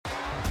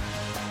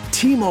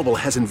T-Mobile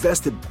has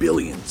invested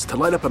billions to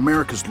light up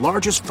America's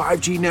largest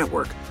 5G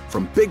network,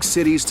 from big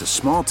cities to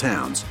small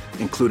towns,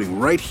 including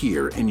right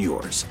here in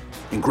yours.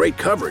 And great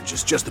coverage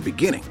is just the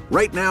beginning.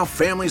 Right now,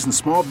 families and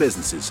small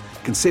businesses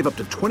can save up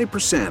to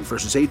 20%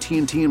 versus AT&T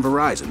and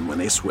Verizon when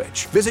they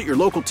switch. Visit your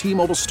local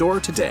T-Mobile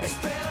store today.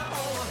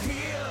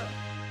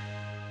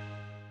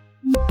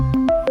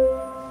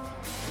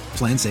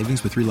 Plan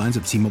savings with 3 lines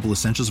of T-Mobile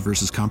Essentials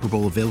versus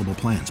comparable available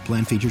plans.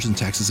 Plan features and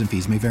taxes and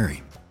fees may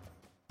vary.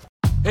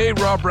 Hey,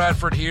 Rob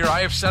Bradford here. I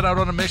have set out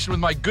on a mission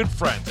with my good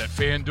friends at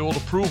FanDuel to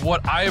prove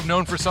what I have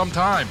known for some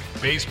time.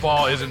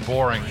 Baseball isn't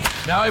boring.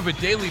 Now I have a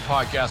daily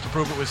podcast to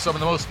prove it with some of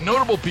the most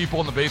notable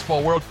people in the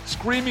baseball world,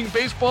 screaming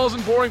baseball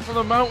isn't boring from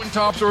the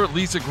mountaintops, or at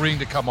least agreeing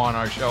to come on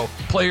our show.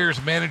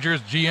 Players,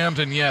 managers, GMs,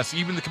 and yes,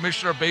 even the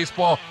commissioner of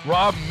baseball,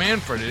 Rob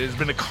Manfred. It has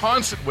been a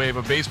constant wave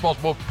of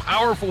baseball's most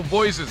powerful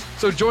voices.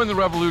 So join the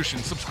revolution.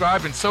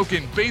 Subscribe and soak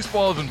in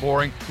Baseball Isn't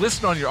Boring.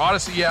 Listen on your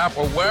Odyssey app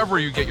or wherever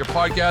you get your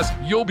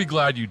podcast. You'll be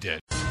glad you did.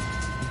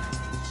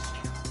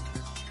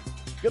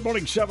 Good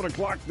morning, 7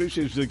 o'clock. This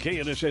is the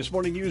KNSS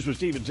Morning News with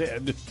Steve and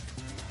Ted.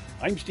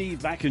 I'm Steve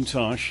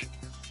McIntosh.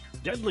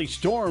 Deadly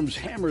storms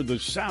hammer the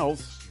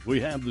South.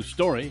 We have the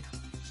story.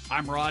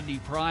 I'm Rodney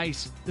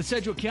Price. The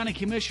Sedgwick County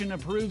Commission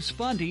approves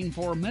funding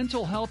for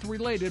mental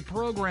health-related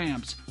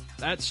programs.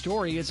 That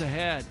story is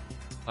ahead.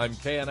 I'm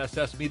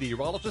KNSS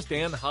meteorologist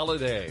Dan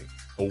Holliday.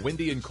 A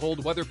windy and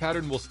cold weather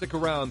pattern will stick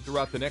around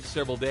throughout the next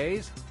several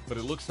days, but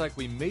it looks like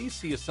we may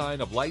see a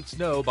sign of light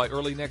snow by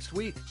early next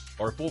week.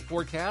 Our full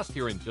forecast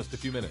here in just a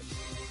few minutes.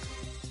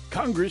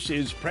 Congress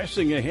is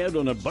pressing ahead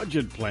on a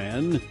budget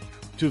plan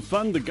to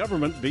fund the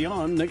government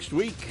beyond next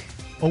week.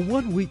 A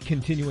one-week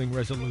continuing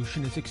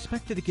resolution is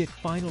expected to get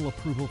final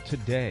approval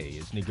today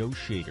as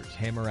negotiators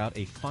hammer out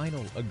a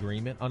final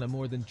agreement on a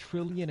more than $1.5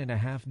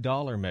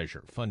 trillion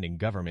measure funding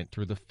government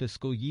through the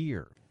fiscal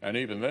year. And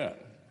even then,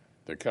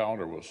 the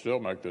calendar will still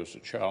make this a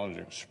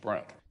challenging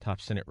sprint. Top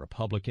Senate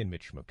Republican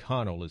Mitch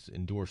McConnell is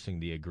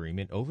endorsing the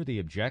agreement over the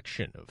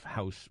objection of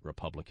House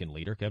Republican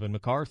leader Kevin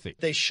McCarthy.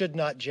 They should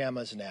not jam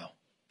us now.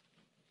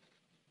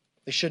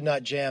 They should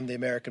not jam the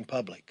American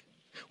public.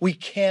 We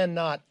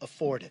cannot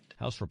afford it.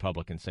 House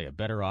Republicans say a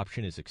better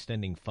option is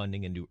extending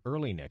funding into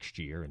early next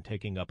year and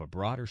taking up a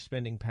broader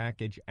spending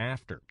package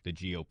after the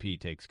GOP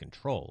takes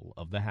control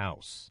of the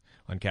House.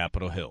 On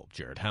Capitol Hill,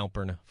 Jared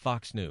Halpern,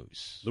 Fox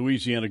News.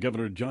 Louisiana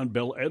Governor John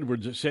Bel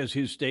Edwards says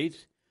his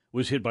state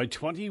was hit by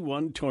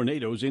 21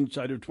 tornadoes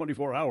inside of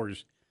 24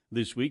 hours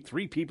this week.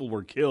 3 people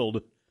were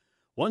killed.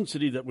 One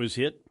city that was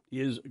hit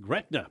is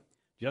Gretna,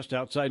 just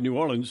outside New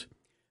Orleans.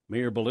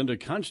 Mayor Belinda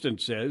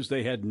Constant says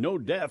they had no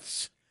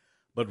deaths,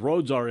 but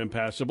roads are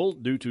impassable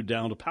due to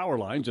downed power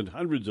lines, and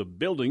hundreds of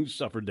buildings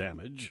suffered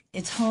damage.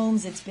 It's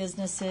homes, it's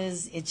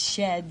businesses, it's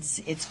sheds,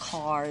 it's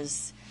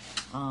cars,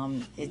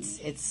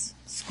 it's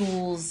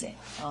schools.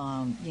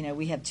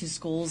 We have 2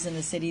 schools in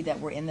the city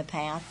that were in the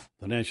path.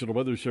 The National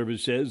Weather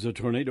Service says the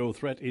tornado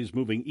threat is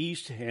moving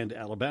east, and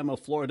Alabama,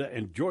 Florida,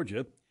 and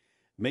Georgia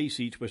may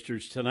see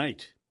twisters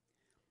tonight.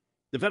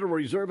 The Federal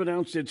Reserve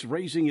announced it's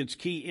raising its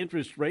key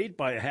interest rate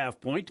by a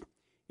half point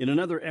in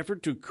another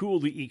effort to cool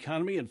the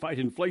economy and fight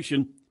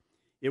inflation.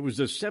 It was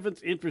the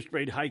 7th interest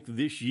rate hike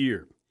this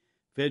year.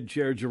 Fed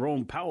Chair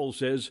Jerome Powell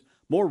says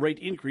more rate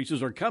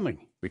increases are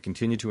coming. We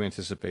continue to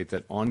anticipate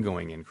that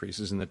ongoing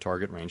increases in the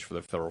target range for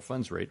the federal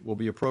funds rate will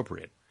be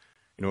appropriate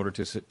in order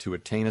to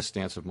attain a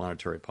stance of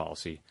monetary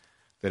policy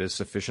that is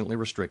sufficiently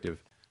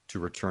restrictive to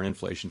return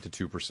inflation to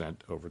 2%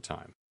 over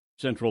time.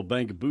 Central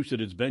Bank boosted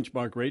its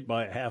benchmark rate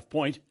by a half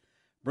point,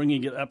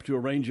 bringing it up to a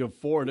range of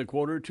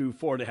 4.25% to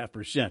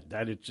 4.5%.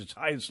 That is its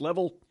highest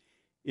level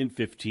in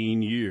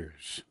 15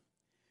 years.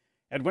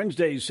 At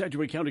Wednesday's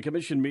Sedgwick County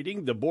Commission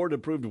meeting, the board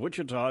approved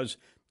Wichita's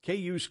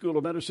KU School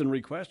of Medicine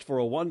request for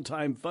a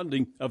one-time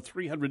funding of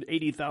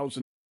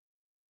 $380,000.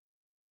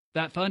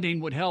 That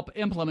funding would help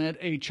implement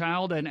a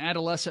child and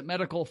adolescent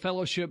medical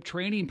fellowship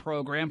training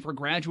program for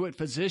graduate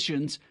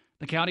physicians.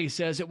 The county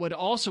says it would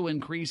also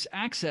increase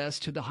access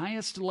to the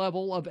highest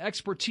level of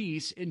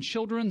expertise in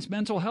children's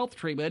mental health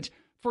treatment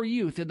for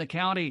youth in the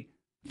county.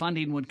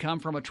 Funding would come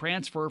from a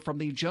transfer from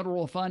the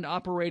General Fund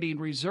Operating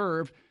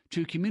Reserve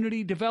to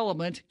Community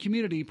Development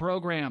Community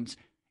Programs.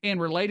 In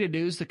related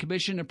news, the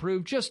Commission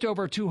approved just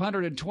over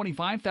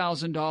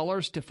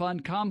 $225,000 to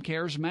fund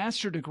ComCare's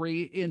master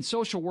degree in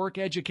social work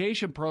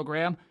education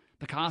program.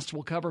 The cost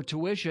will cover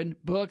tuition,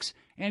 books,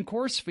 and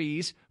course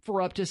fees for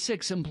up to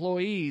 6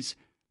 employees.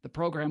 The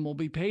program will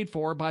be paid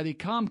for by the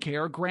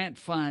ComCare Grant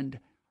Fund.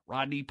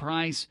 Rodney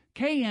Price,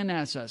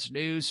 KNSS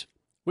News.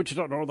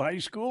 Wichita North High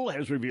School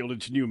has revealed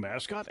its new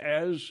mascot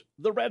as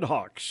the Red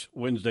Hawks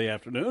Wednesday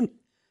afternoon.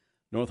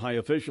 North High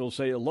officials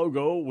say a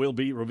logo will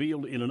be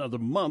revealed in another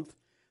month.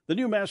 The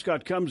new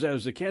mascot comes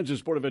as the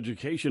Kansas Board of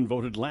Education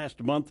voted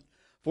last month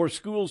for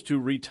schools to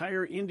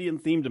retire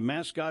Indian-themed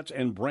mascots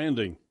and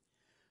branding.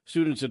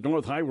 Students at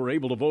North High were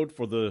able to vote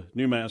for the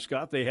new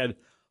mascot. They had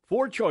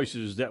 4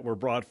 choices that were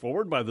brought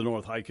forward by the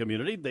North High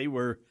community. They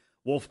were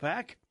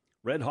Wolfpack,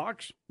 Red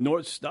Hawks,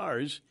 North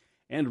Stars,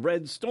 and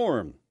Red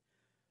Storm.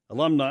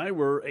 Alumni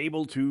were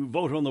able to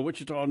vote on the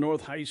Wichita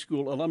North High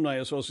School Alumni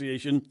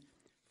Association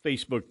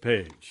Facebook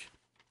page.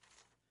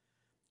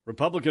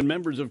 Republican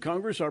members of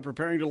Congress are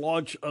preparing to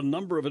launch a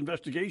number of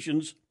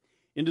investigations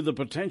into the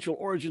potential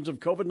origins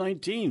of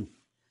COVID-19.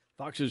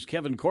 Fox's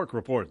Kevin Cork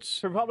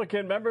reports.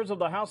 Republican members of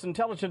the House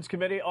Intelligence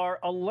Committee are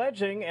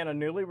alleging in a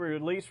newly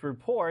released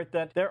report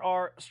that there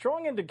are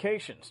strong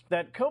indications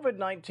that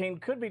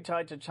COVID-19 could be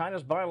tied to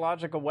China's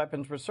biological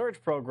weapons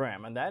research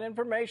program, and that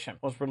information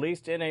was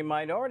released in a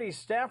minority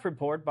staff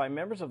report by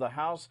members of the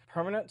House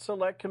Permanent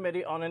Select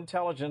Committee on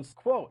Intelligence.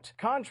 Quote,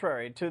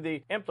 contrary to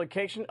the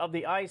implication of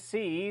the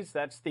IC's,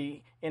 that's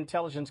the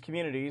intelligence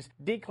community's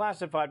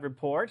declassified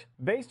report,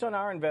 based on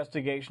our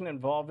investigation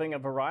involving a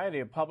variety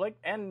of public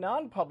and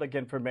non-public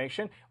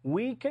information,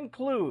 we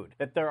conclude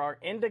that there are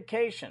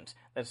indications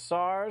that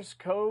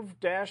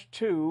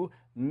SARS-CoV-2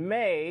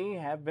 may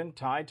have been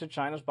tied to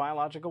China's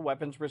biological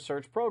weapons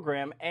research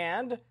program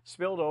and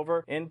spilled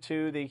over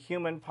into the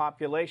human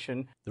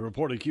population. The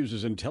report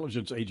accuses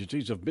intelligence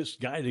agencies of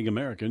misguiding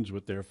Americans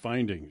with their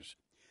findings.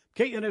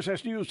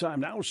 KNSS News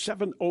Time now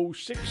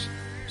 7:06,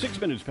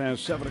 6 minutes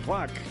past 7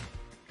 o'clock.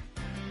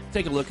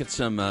 Take a look at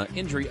some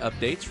injury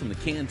updates from the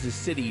Kansas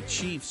City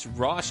Chiefs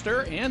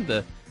roster and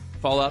the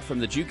fallout from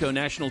the JUCO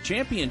National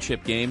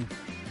Championship game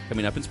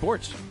coming up in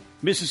sports.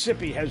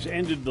 Mississippi has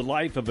ended the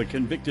life of a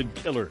convicted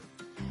killer.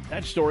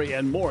 That story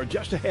and more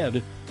just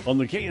ahead on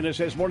the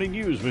KNSS Morning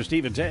News with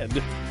Steve and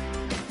Ted.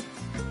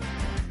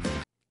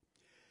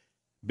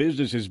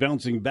 Business is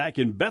bouncing back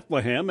in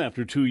Bethlehem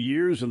after 2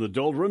 years in the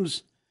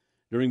doldrums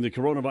during the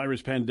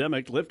coronavirus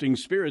pandemic, lifting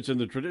spirits in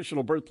the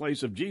traditional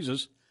birthplace of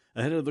Jesus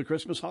ahead of the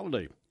Christmas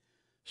holiday.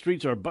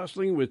 Streets are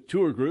bustling with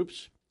tour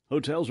groups.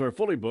 Hotels are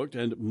fully booked,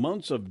 and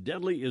months of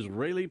deadly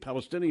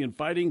Israeli-Palestinian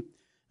fighting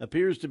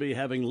appears to be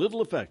having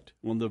little effect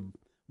on the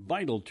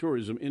vital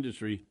tourism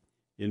industry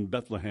in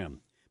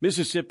Bethlehem.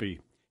 Mississippi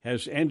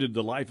has ended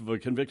the life of a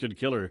convicted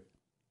killer.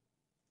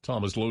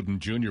 Thomas Loden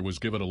Jr. was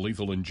given a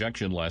lethal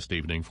injection last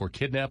evening for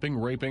kidnapping,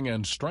 raping,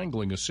 and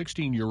strangling a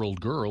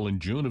 16-year-old girl in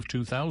June of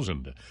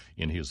 2000.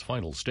 In his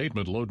final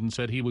statement, Loden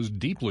said he was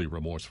deeply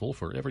remorseful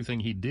for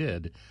everything he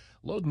did.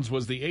 Loden's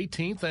was the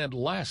 18th and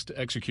last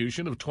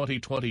execution of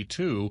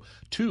 2022.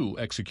 2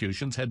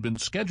 executions had been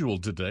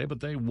scheduled today, but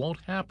they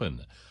won't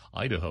happen.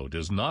 Idaho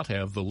does not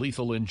have the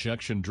lethal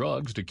injection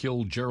drugs to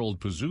kill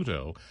Gerald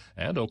Pizzuto,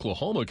 and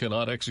Oklahoma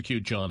cannot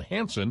execute John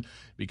Hanson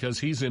because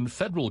he's in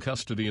federal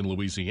custody in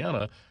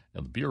Louisiana,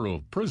 and the Bureau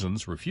of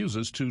Prisons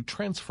refuses to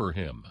transfer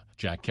him.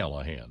 Jack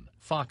Callahan,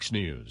 Fox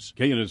News.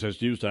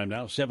 KNSS News Time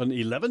now,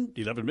 7:11,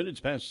 11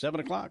 minutes past 7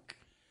 o'clock.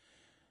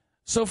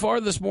 So far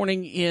this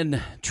morning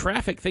in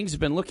traffic, things have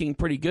been looking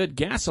pretty good.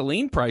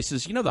 Gasoline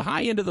prices, the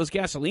high end of those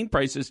gasoline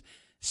prices,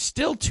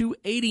 still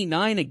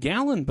 $2.89 a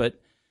gallon, but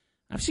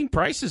I've seen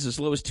prices as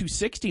low as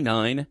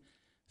 $2.69.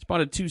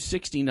 Spotted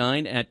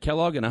 $2.69 at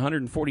Kellogg and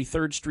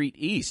 143rd Street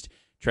East.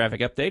 Traffic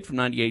update from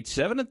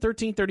 98.7 and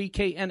 1330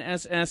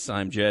 KNSS.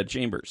 I'm Jed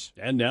Chambers.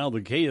 And now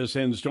the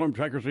KSN Storm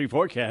Tracker 3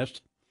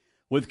 forecast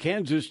with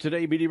Kansas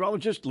Today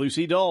meteorologist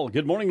Lucy Dahl.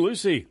 Good morning,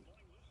 Lucy.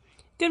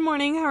 Good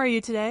morning. How are you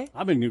today?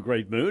 I'm in a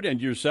great mood.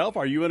 And yourself?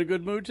 Are you in a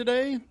good mood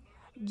today?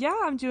 Yeah,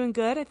 I'm doing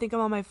good. I think I'm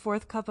on my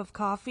 4th cup of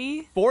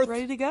coffee. 4th?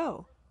 Ready to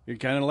go. You're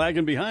kind of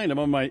lagging behind. I'm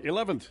on my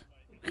 11th.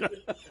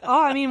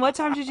 What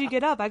time did you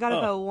get up? I got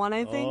up at 1,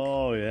 I think.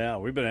 Oh, yeah.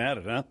 We've been at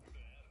it, huh?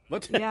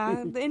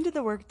 Yeah, the end of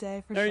the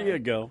workday, for sure. There you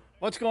go.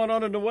 What's going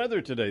on in the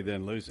weather today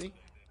then, Lucy?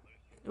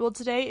 Well,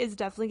 today is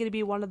definitely going to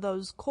be one of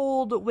those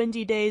cold,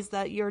 windy days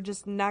that you're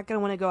just not going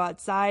to want to go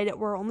outside.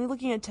 We're only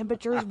looking at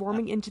temperatures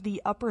warming into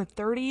the upper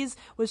 30s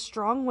with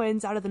strong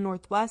winds out of the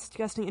northwest,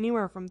 gusting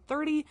anywhere from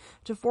 30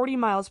 to 40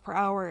 miles per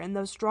hour. And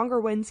those stronger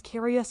winds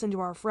carry us into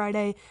our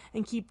Friday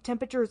and keep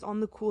temperatures on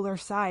the cooler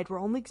side. We're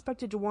only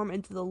expected to warm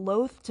into the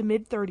low to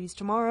mid 30s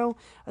tomorrow.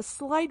 A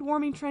slight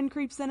warming trend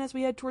creeps in as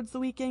we head towards the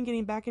weekend,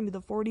 getting back into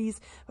the 40s.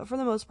 But for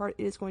the most part,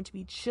 it is going to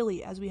be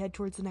chilly as we head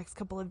towards the next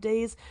couple of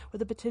days, with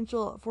the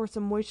potential for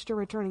some moisture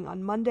returning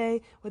on Monday,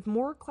 with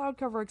more cloud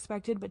cover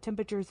expected, but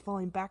temperatures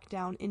falling back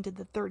down into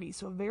the 30s.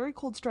 So a very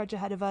cold stretch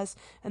ahead of us,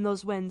 and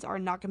those winds are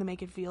not going to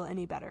make it feel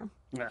any better.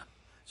 Yeah.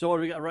 So what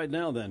do we got right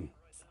now then?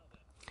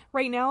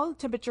 Right now,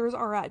 temperatures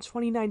are at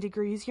 29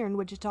 degrees here in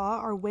Wichita.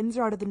 Our winds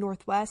are out of the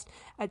northwest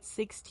at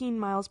 16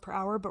 miles per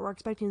hour, but we're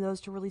expecting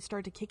those to really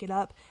start to kick it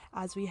up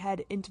as we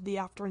head into the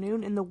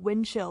afternoon. And the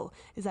wind chill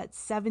is at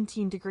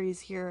 17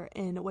 degrees here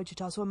in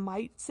Wichita. So it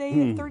might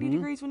say 30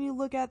 degrees when you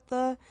look at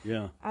the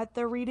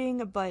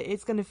reading, but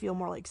it's going to feel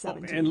more like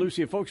 17. And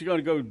Lucy, if folks are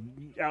going to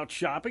go out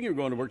shopping or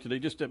going to work today,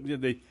 just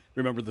they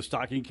remember the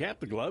stocking cap,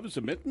 the gloves,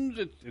 the mittens.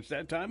 It's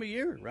that time of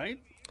year, right?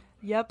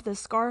 Yep, the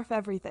scarf,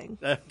 everything.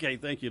 Okay,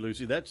 thank you,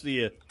 Lucy. That's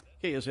the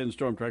KSN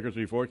Storm Tracker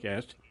 3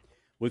 forecast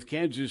with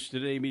Kansas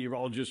Today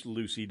meteorologist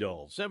Lucy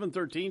Dahl.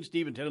 7:13,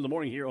 Steve and 10 in the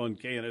morning here on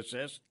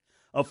KNSS.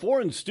 A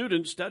foreign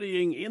student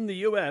studying in the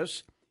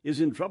U.S.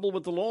 is in trouble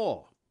with the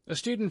law. A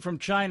student from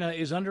China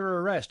is under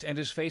arrest and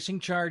is facing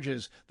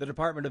charges. The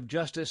Department of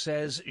Justice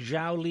says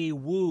Zhaoli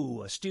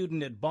Wu, a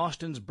student at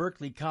Boston's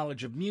Berklee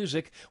College of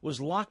Music,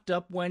 was locked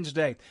up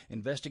Wednesday.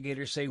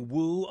 Investigators say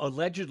Wu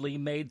allegedly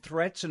made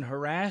threats and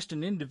harassed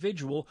an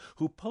individual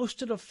who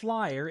posted a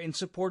flyer in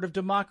support of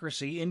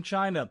democracy in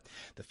China.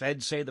 The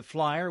feds say the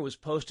flyer was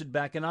posted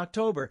back in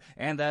October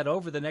and that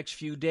over the next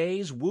few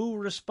days, Wu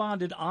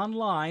responded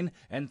online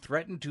and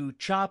threatened to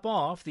chop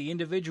off the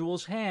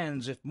individual's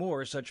hands if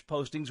more such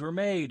postings were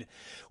made.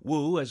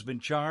 Wu has been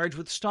charged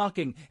with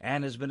stalking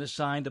and has been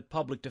assigned a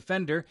public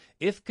defender.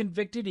 If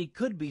convicted, he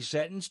could be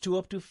sentenced to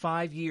up to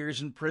 5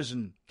 years in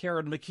prison.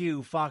 Karen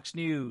McHugh, Fox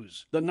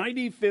News. The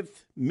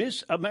 95th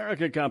Miss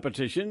America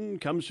competition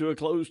comes to a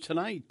close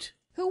tonight.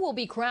 Who will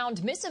be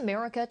crowned Miss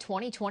America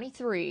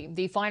 2023?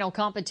 The final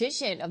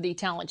competition of the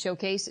Talent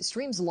Showcase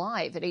streams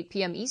live at 8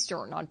 p.m.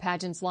 Eastern on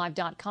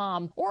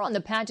pageantslive.com or on the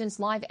Pageants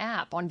Live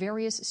app on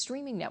various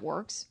streaming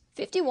networks.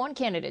 51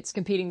 candidates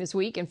competing this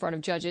week in front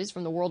of judges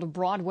from the world of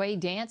Broadway,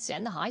 dance,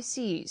 and the high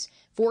seas.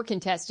 4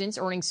 contestants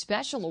earning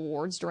special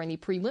awards during the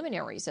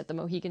preliminaries at the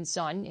Mohegan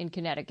Sun in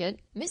Connecticut.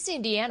 Miss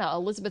Indiana,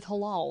 Elizabeth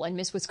Halal, and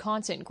Miss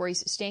Wisconsin,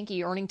 Grace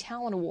Stanke, earning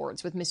talent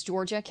awards, with Miss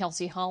Georgia,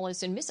 Kelsey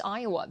Hollis, and Miss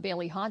Iowa,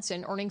 Bailey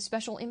Hodson, earning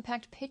special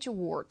impact pitch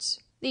awards.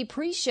 The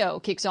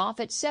pre-show kicks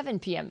off at 7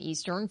 p.m.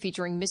 Eastern,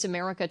 featuring Miss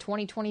America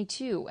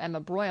 2022,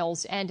 Emma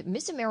Broyles, and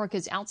Miss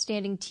America's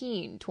Outstanding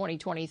Teen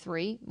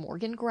 2023,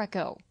 Morgan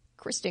Greco.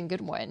 Kristen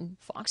Goodwin,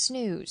 Fox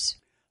News.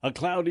 A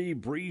cloudy,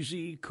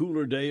 breezy,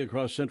 cooler day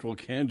across central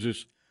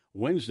Kansas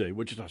Wednesday.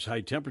 Wichita's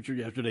high temperature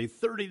yesterday,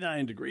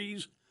 39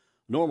 degrees.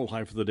 Normal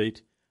high for the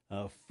date,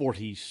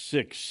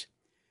 46.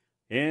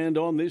 And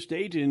on this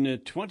date in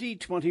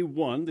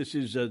 2021, this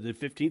is the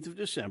 15th of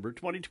December,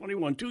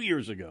 2021, 2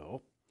 years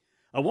ago,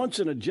 a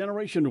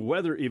once-in-a-generation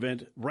weather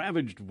event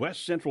ravaged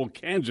west central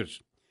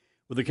Kansas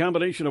with a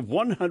combination of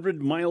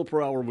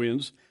 100-mile-per-hour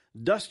winds,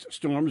 dust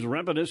storms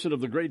reminiscent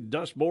of the Great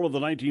Dust Bowl of the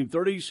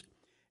 1930s,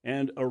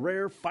 and a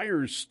rare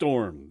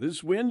firestorm.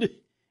 This wind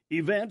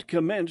event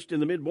commenced in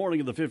the mid-morning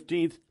of the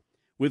 15th,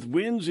 with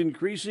winds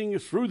increasing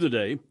through the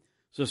day.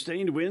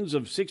 Sustained winds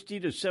of 60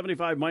 to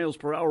 75 miles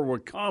per hour were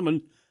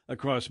common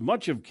across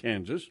much of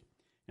Kansas,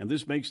 and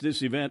this makes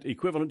this event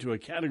equivalent to a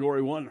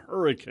Category 1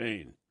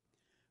 hurricane.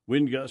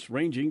 Wind gusts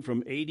ranging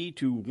from 80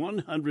 to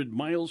 100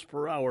 miles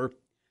per hour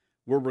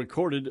were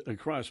recorded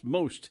across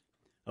most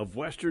of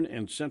western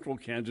and central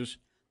Kansas.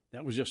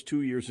 That was just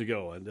 2 years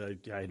ago, and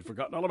I had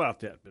forgotten all about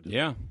that. But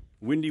yeah.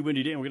 Windy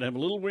day. We're going to have a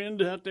little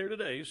wind out there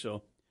today,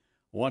 so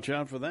watch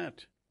out for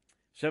that.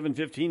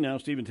 7:15 now,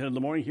 Stephen, 10 in the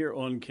morning here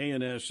on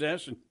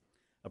KNSS. And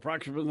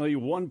approximately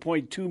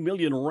 1.2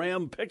 million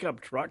Ram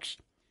pickup trucks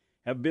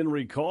have been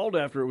recalled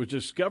after it was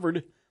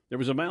discovered there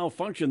was a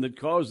malfunction that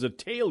caused the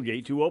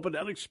tailgate to open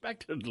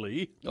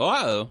unexpectedly,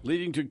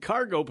 leading to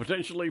cargo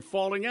potentially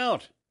falling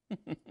out.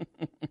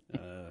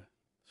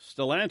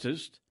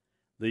 Stellantis,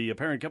 the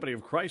parent company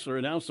of Chrysler,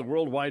 announced a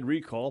worldwide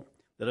recall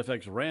that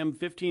affects Ram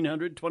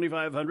 1500,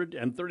 2500,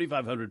 and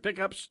 3500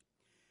 pickups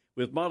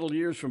with model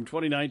years from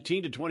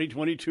 2019 to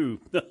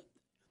 2022.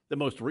 The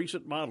most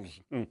recent models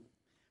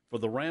for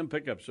the Ram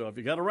pickup. So if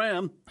you got a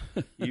Ram,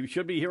 you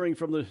should be hearing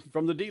from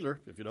the dealer.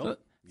 If you don't,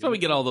 so we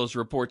get all those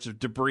reports of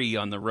debris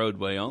on the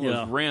roadway. All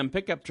those Ram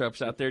pickup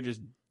trucks out there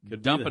just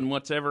dumping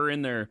whatever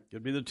in there.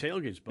 Could be the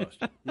tailgate's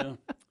bust. Yeah.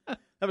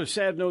 I have a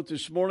sad note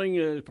this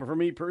morning for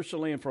me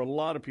personally and for a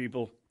lot of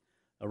people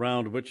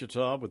around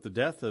Wichita with the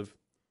death of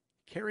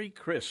Kerry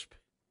Crisp.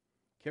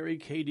 Kerry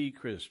K.D.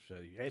 Crisp.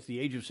 At the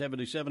age of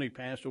 77, he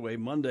passed away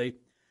Monday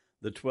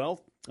the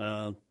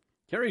 12th.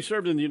 Kerry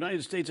served in the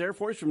United States Air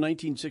Force from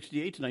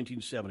 1968 to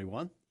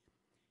 1971.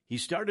 He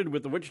started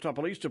with the Wichita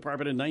Police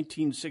Department in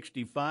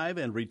 1965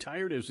 and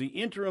retired as the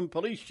interim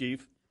police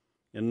chief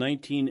in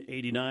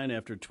 1989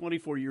 after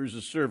 24 years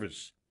of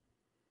service.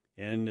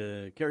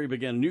 And Kerry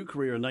began a new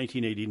career in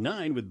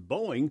 1989 with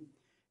Boeing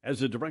as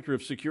the Director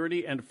of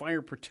Security and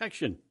Fire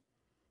Protection.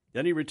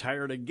 Then he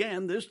retired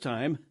again, this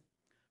time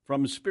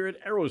from Spirit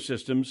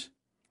Aerosystems,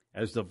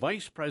 as the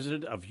Vice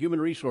President of Human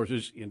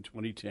Resources in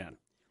 2010.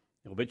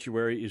 The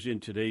obituary is in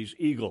today's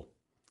Eagle.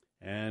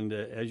 And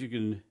as you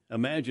can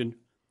imagine,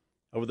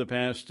 over the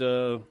past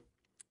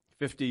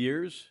 50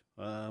 years,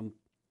 I've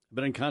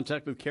been in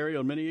contact with Kerry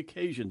on many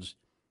occasions,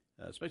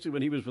 especially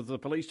when he was with the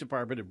police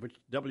department, at which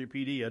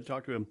WPD. I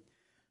talked to him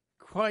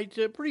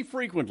pretty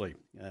frequently.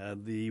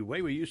 The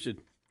way we used to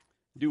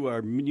do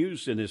our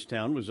news in this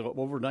town was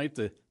overnight.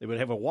 They would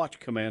have a watch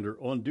commander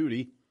on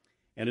duty,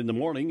 and in the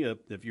morning,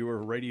 if you were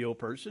a radio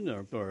person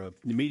or a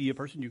media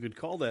person, you could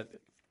call that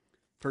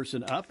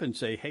person up and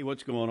say, "Hey,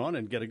 what's going on?"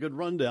 and get a good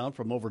rundown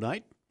from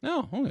overnight.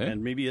 Oh, okay.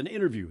 And maybe an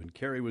interview. And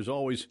Kerry was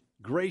always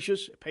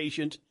gracious,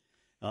 patient,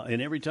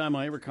 and every time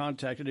I ever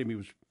contacted him, he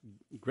was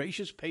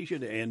gracious,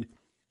 patient,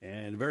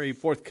 and very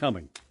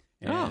forthcoming,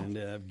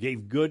 and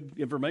gave good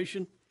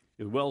information.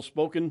 He was well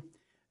spoken,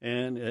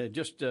 and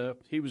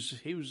he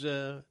was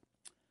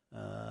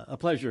a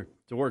pleasure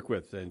to work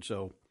with. And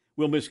so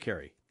we'll miss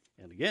Kerry.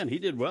 And again, he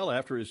did well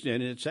after his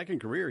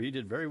second career. He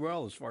did very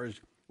well as far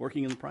as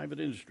working in the private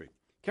industry.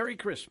 Carrie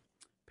Crisp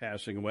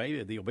passing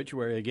away. The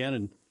obituary again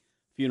and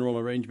funeral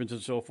arrangements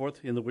and so forth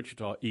in the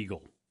Wichita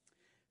Eagle.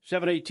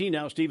 7:18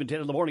 now, Steve and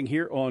Ted in the morning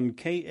here on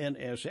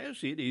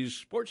KNSS. It is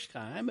sports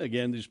time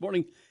again this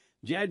morning.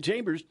 Jad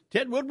Chambers,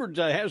 Ted Woodward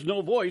has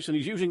no voice, and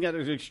he's using that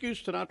as an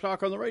excuse to not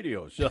talk on the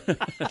radio. So,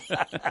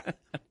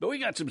 but we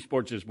got some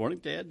sports this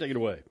morning. Ted, take it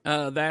away.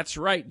 That's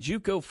right.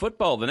 JUCO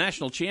football, the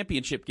national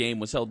championship game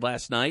was held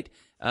last night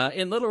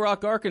in Little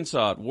Rock,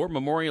 Arkansas at War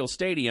Memorial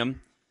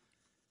Stadium.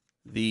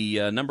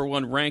 The number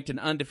one ranked and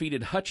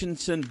undefeated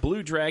Hutchinson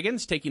Blue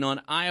Dragons taking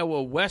on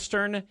Iowa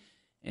Western,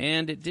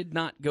 and it did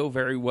not go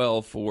very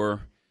well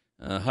for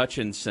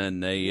Hutchinson.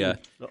 They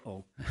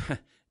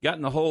got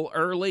in the hole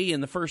early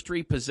in the first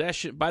three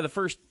possessions. By the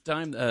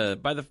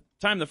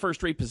time the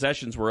first three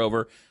possessions were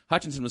over,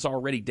 Hutchinson was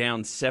already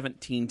down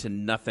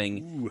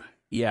 17-0. Ooh.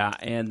 Yeah,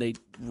 and they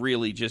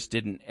really just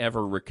didn't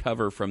ever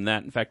recover from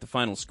that. In fact, the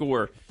final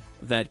score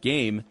of that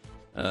game,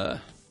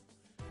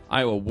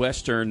 Iowa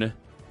Western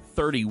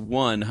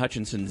 31,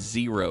 Hutchinson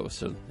 0.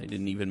 So they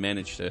didn't even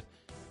manage to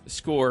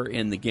score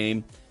in the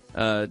game.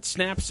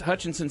 Snaps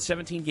Hutchinson's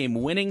 17-game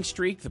winning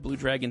streak. The Blue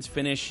Dragons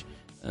finish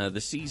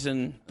the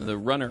season, the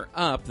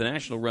runner-up, the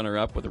national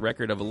runner-up, with a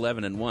record of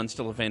 11-1.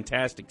 Still a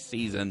fantastic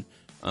season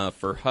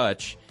for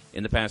Hutch.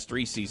 In the past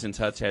 3 seasons,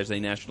 Hutch has a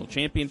national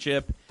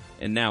championship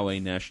and now a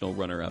national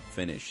runner-up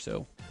finish.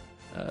 So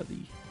the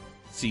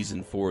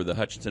season for the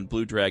Hutchinson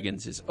Blue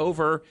Dragons is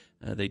over.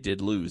 They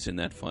did lose in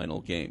that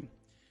final game.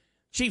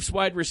 Chiefs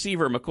wide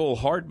receiver Mecole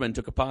Hardman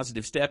took a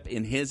positive step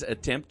in his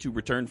attempt to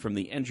return from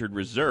the injured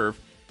reserve.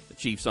 The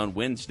Chiefs on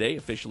Wednesday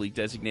officially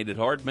designated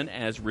Hardman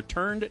as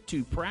returned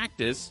to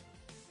practice.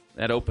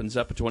 That opens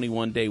up a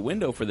 21-day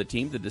window for the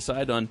team to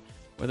decide on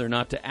whether or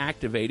not to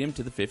activate him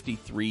to the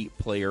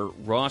 53-player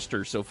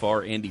roster. So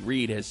far, Andy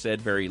Reid has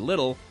said very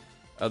little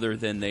other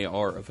than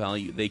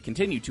they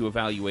continue to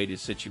evaluate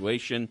his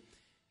situation.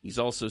 He's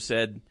also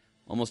said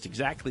almost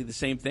exactly the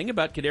same thing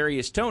about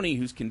Kadarius Toney,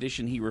 whose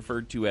condition he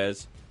referred to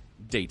as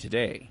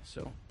day-to-day.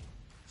 So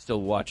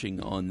still watching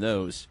on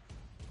those.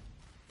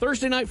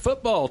 Thursday night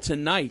football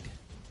tonight.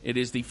 It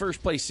is the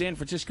first-place San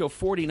Francisco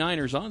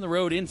 49ers on the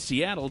road in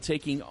Seattle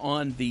taking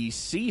on the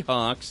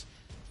Seahawks.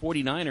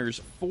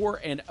 49ers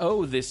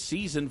 4-0 this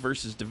season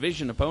versus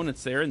division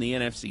opponents there in the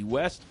NFC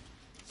West.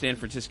 San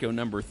Francisco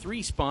number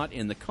 3 spot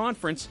in the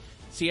conference.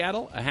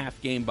 Seattle a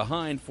half game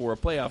behind for a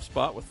playoff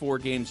spot with 4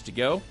 games to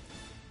go.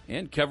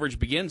 And coverage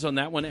begins on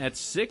that one at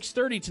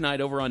 6:30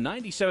 tonight over on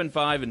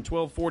 97.5 and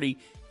 1240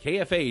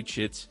 KFH.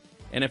 It's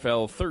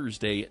NFL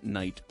Thursday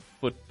Night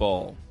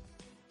Football.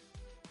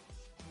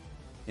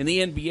 In the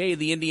NBA,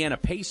 the Indiana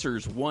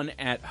Pacers won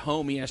at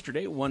home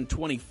yesterday,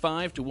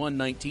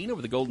 125-119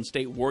 over the Golden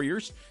State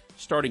Warriors.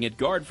 Starting at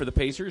guard for the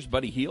Pacers,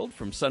 Buddy Hield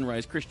from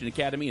Sunrise Christian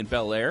Academy in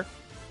Bel Air.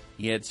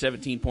 He had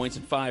 17 points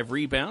and 5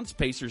 rebounds.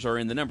 Pacers are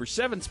in the number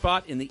 7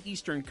 spot in the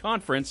Eastern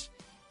Conference,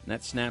 and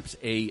that snaps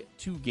a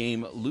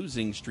 2-game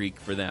losing streak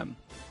for them.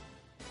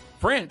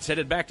 France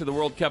headed back to the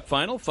World Cup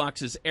final.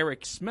 Fox's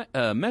Eric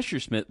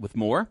Messersmith with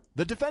more.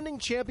 The defending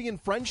champion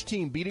French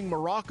team beating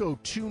Morocco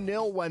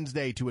 2-0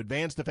 Wednesday to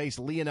advance to face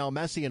Lionel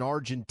Messi and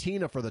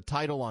Argentina for the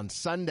title on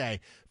Sunday.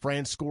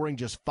 France scoring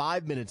just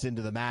 5 minutes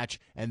into the match,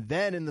 and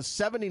then in the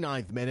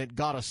 79th minute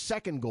got a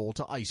second goal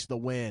to ice the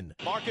win.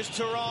 Marcus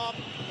Thuram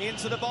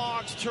into the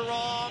box.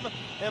 Thuram,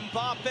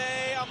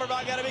 Mbappe.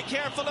 Amrabat got to be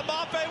careful.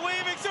 Mbappe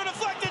weaving through,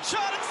 deflected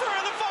shot. It's through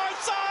on the far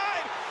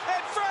side,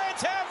 and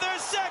France have their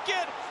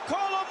second.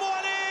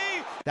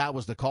 That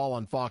was the call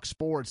on Fox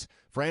Sports.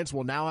 France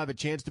will now have a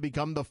chance to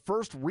become the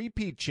first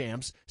repeat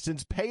champs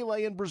since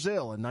Pelé in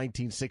Brazil in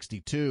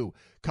 1962.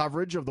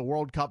 Coverage of the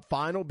World Cup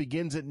final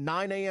begins at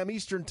 9 a.m.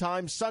 Eastern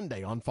Time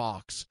Sunday on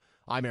Fox.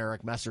 I'm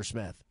Eric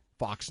Messersmith,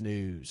 Fox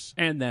News.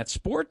 And that's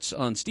sports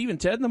on Steve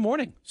and Ted in the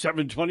morning.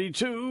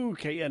 7:22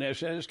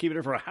 KNSS, keeping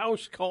it for a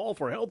house call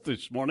for help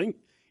this morning.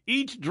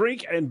 Eat,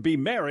 drink, and be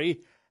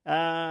merry.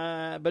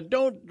 But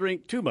don't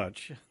drink too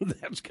much.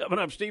 That's coming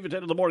up, Steve, at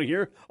 10 in the morning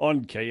here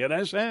on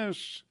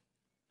KNSS.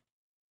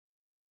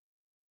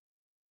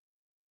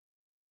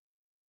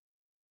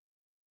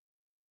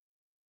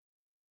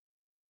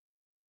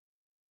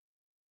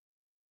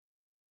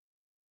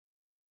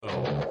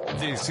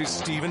 This is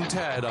Steve and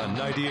Ted on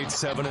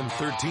 98.7 and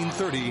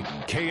 1330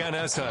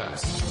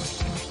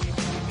 KNSS.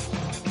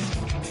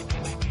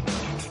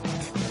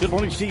 Good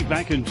morning, Steve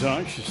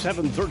McIntosh.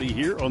 7:30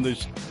 here on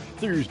this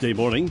Thursday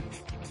morning.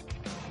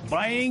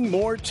 Buying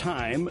more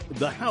time,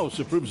 the House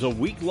approves a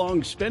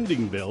week-long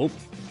spending bill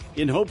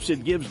in hopes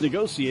it gives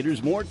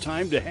negotiators more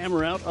time to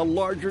hammer out a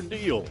larger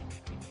deal.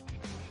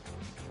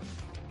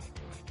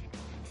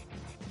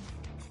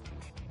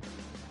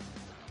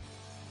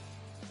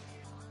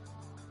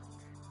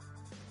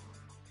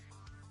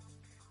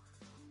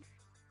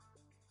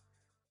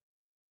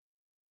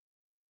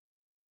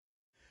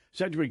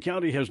 Sedgwick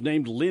County has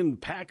named Lynn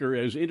Packer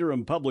as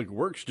interim public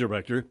works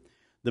director.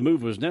 The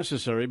move was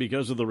necessary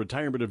because of the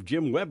retirement of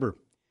Jim Weber.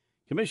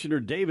 Commissioner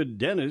David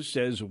Dennis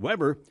says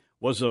Weber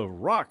was a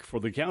rock for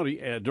the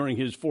county during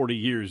his 40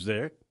 years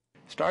there.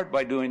 Start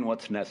by doing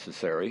what's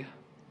necessary.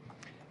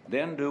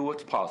 then do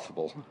what's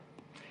possible,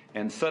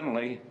 and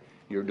suddenly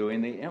you're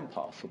doing the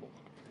impossible.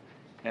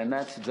 And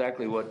that's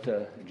exactly what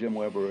Jim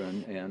Weber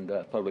and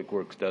Public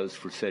Works does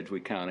for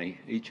Sedgwick County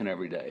each and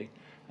every day.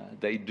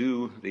 They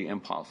do the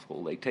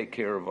impossible. They take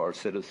care of our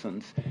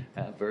citizens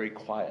very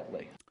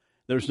quietly.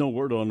 There's no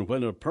word on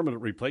when a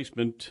permanent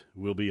replacement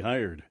will be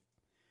hired.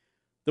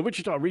 The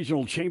Wichita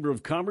Regional Chamber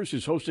of Commerce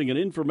is hosting an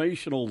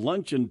informational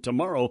luncheon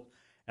tomorrow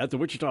at the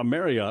Wichita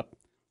Marriott.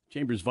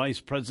 Chamber's Vice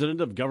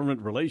President of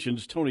Government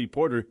Relations, Tony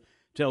Porter,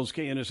 tells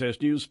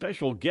KNSS News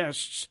special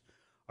guests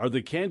are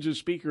the Kansas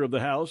Speaker of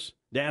the House,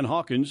 Dan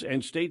Hawkins,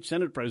 and State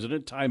Senate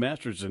President Ty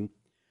Masterson.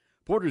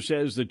 Porter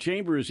says the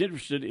Chamber is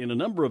interested in a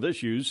number of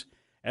issues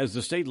as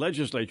the state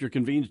legislature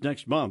convenes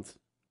next month.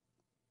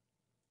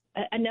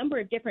 A number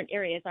of different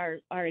areas.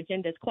 Our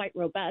agenda is quite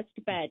robust,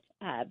 but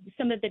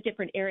some of the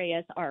different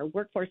areas are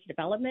workforce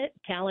development,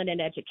 talent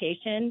and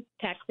education,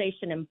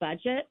 taxation and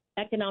budget,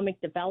 economic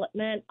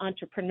development,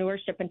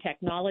 entrepreneurship and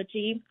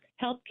technology,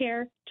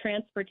 healthcare,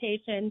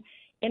 transportation,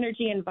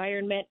 energy,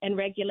 environment, and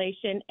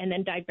regulation, and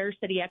then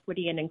diversity,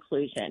 equity, and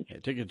inclusion.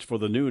 Tickets for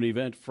the noon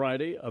event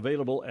Friday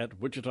available at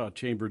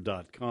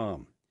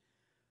wichitachamber.com.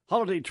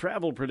 Holiday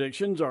travel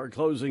predictions are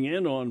closing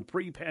in on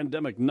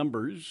pre-pandemic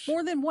numbers.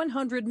 More than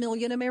 100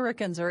 million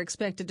Americans are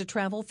expected to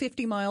travel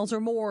 50 miles or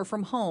more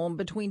from home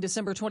between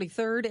December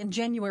 23rd and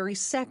January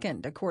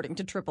 2nd, according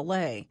to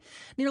AAA.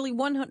 Nearly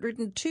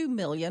 102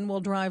 million will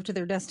drive to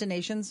their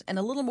destinations, and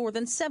a little more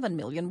than 7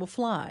 million will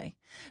fly.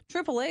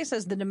 AAA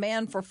says the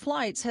demand for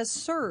flights has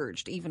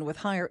surged, even with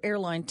higher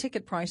airline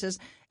ticket prices,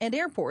 and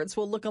airports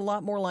will look a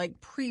lot more like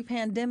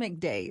pre-pandemic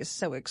days,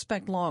 so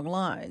expect long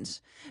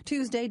lines.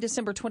 Tuesday,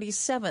 December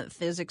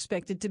 27th, is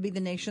expected to be the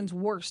nation's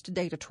worst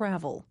day to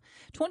travel.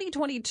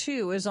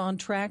 2022 is on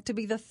track to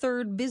be the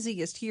third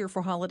busiest year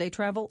for holiday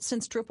travel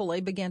since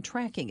AAA began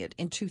tracking it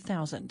in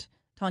 2000.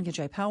 Tanya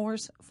J.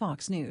 Powers,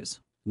 Fox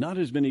News. Not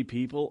as many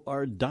people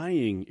are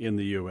dying in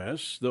the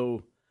U.S.,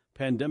 though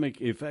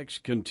pandemic effects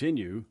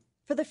continue.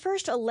 For the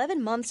first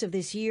 11 months of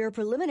this year,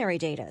 preliminary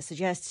data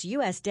suggests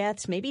U.S.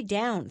 deaths may be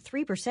down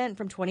 3%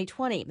 from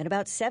 2020 and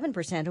about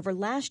 7% over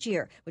last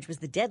year, which was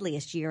the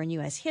deadliest year in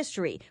U.S.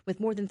 history, with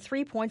more than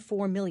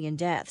 3.4 million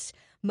deaths.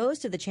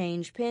 Most of the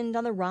change pinned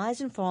on the rise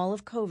and fall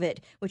of COVID,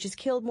 which has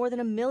killed more than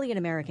 1 million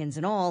Americans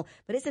in all,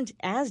 but isn't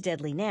as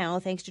deadly now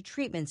thanks to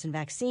treatments and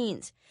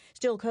vaccines.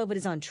 Still, COVID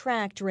is on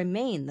track to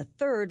remain the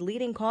third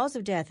leading cause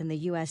of death in the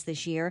U.S.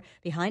 this year,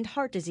 behind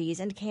heart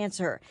disease and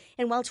cancer.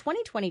 And while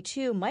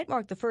 2022 might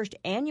mark the first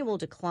annual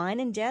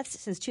decline in deaths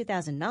since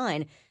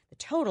 2009, the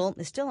total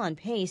is still on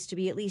pace to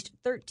be at least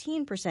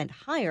 13%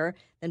 higher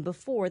than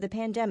before the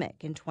pandemic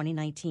in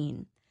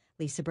 2019.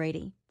 Lisa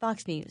Brady,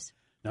 Fox News.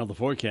 Now the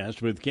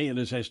forecast with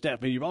KNSS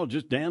staff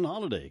meteorologist Dan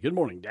Holliday. Good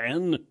morning,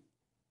 Dan.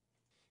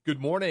 Good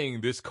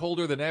morning. This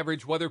colder than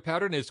average weather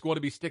pattern is going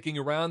to be sticking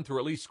around through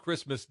at least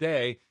Christmas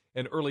Day,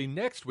 and early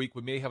next week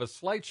we may have a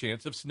slight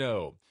chance of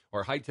snow.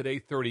 Our high today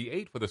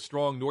 38 with a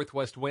strong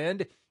northwest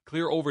wind,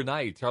 clear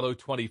overnight, our low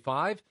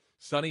 25,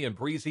 sunny and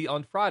breezy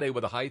on Friday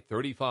with a high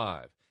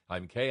 35.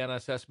 I'm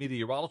KNSS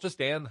meteorologist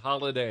Dan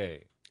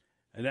Holliday.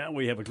 And now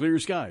we have a clear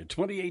sky,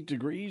 28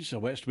 degrees, a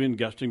west wind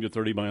gusting to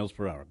 30 miles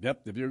per hour.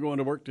 Yep, if you're going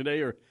to work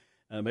today or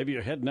maybe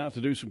you're heading out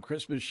to do some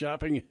Christmas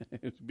shopping,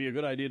 it'd be a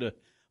good idea to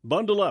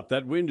bundle up.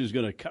 That wind is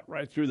going to cut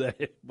right through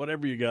that,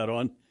 whatever you got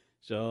on.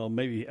 So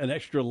maybe an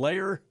extra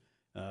layer,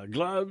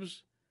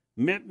 gloves,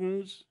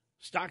 mittens,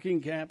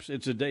 stocking caps.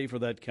 It's a day for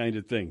that kind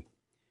of thing.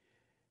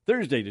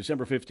 Thursday,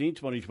 December 15,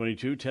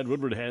 2022, Ted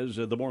Woodward has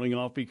the morning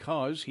off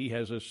because he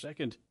has a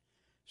second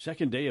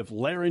day of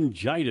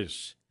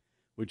laryngitis,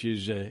 which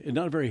is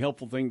not a very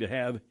helpful thing to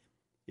have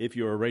if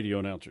you're a radio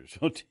announcer.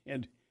 So,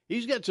 and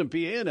he's got some PA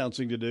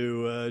announcing to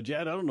do,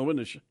 Jad. I don't know when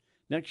the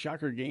next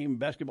Shocker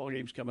basketball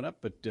game's coming up,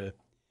 but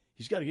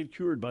he's got to get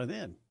cured by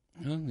then.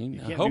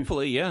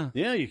 Hopefully, yeah.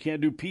 Yeah, you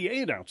can't do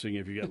PA announcing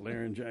if you got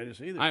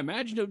laryngitis either. I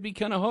imagine it would be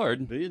kind of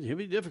hard. It'd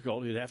be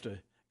difficult. You'd have to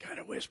kind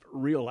of whisper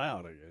real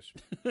loud, I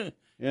guess.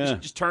 Yeah.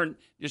 Just turn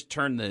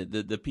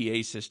the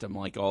PA system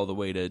like all the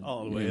way to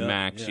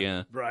max.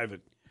 Yeah. Drive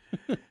it.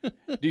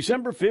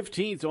 December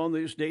 15th, on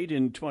this date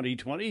in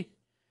 2020,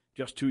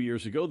 just 2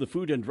 years ago, the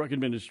Food and Drug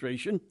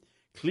Administration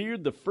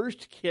cleared the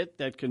first kit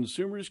that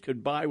consumers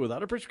could buy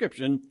without a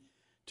prescription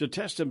to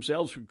test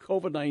themselves for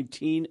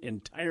COVID-19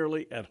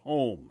 entirely at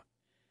home.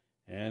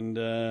 And,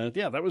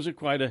 that was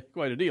quite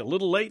a deal. A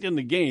little late in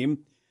the game.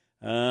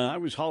 I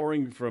was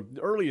hollering from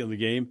early in the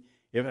game.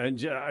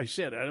 I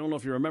said, I don't know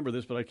if you remember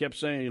this, but I kept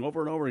saying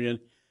over and over again,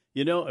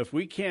 if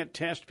we can't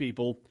test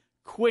people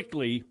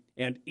quickly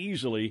and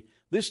easily,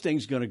 this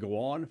thing's going to go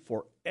on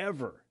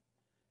forever.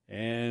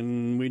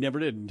 And we never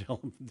did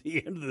until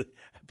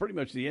pretty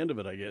much the end of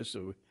it, I guess.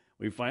 So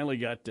we finally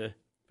got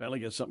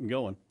something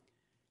going.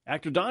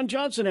 Actor Don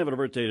Johnson having a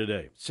birthday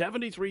today,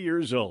 73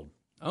 years old.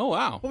 Oh,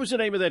 wow. What was the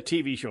name of that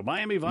TV show?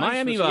 Miami Vice?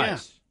 Miami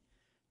Vice.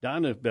 Yeah.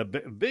 Don, a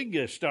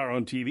big star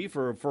on TV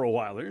for a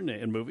while there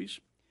in movies.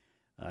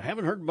 I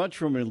haven't heard much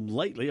from him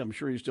lately. I'm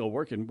sure he's still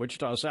working.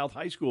 Wichita South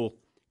High School,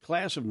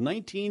 class of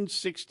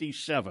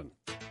 1967.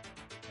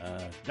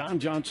 Don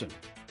Johnson.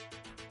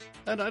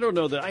 And I don't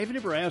know that I've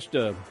never asked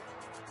our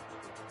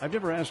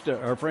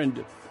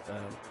friend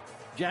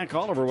Jack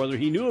Oliver whether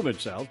he knew him at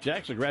South.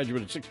 Jack's a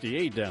graduate at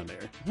 68 down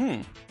there.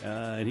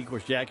 And he, of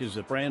course, Jack is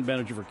the brand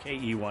manager for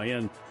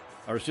KEYN,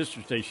 our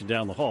sister station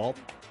down the hall.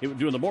 He was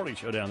doing the morning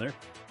show down there.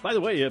 By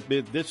the way,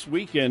 this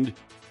weekend,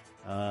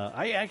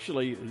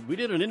 we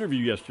did an interview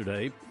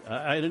yesterday.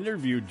 I had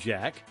interviewed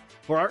Jack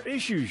for our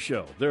Issues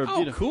show.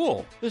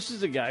 Cool. This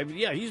is a guy,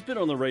 he's been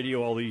on the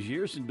radio all these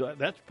years, and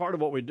that's part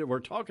of what we're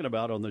talking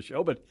about on the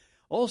show. But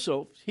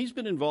also, he's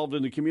been involved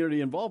in the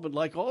community involvement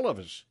like all of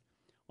us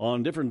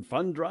on different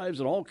fund drives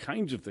and all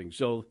kinds of things.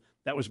 So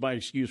that was my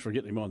excuse for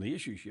getting him on the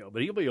Issues show.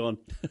 But he'll be on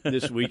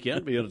this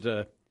weekend, be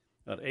at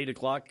 8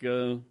 o'clock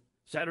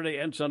Saturday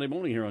and Sunday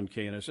morning here on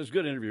KNSS. It's a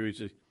good interview. He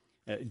says,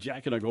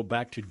 Jack and I go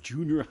back to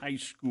junior high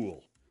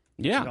school.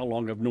 Yeah. That's how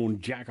long I've known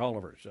Jack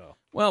Oliver. So,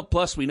 well,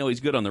 plus we know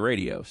he's good on the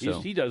radio. So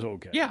he does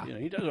okay. Yeah.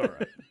 He does all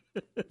right.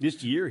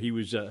 This year he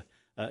was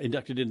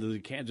inducted into the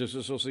Kansas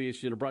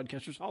Association of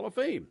Broadcasters Hall of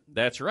Fame.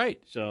 That's right.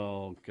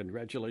 So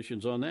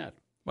congratulations on that.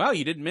 Wow,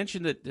 you didn't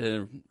mention that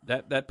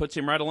that puts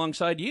him right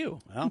alongside you.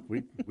 Well,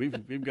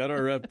 we've got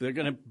our they're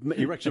going to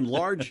erect some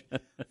large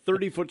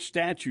 30-foot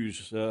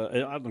statues out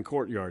in the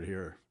courtyard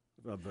here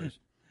of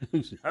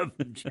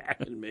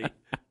Jack and me.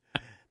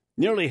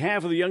 Nearly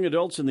half of the young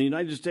adults in the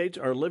United States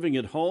are living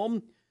at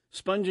home,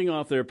 sponging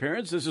off their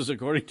parents. This is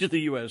according to the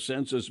U.S.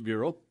 Census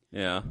Bureau.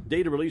 Yeah.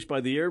 Data released by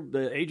the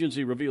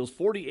agency reveals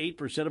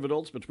 48% of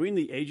adults between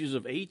the ages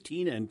of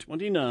 18 and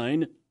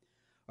 29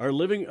 are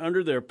living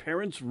under their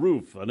parents'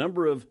 roof, a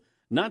number of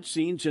not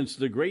seen since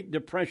the Great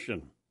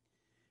Depression.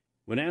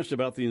 When asked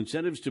about the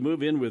incentives to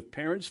move in with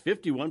parents,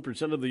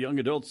 51% of the young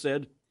adults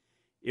said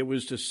it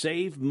was to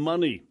save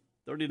money.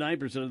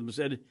 39% of them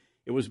said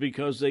it was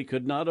because they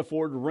could not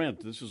afford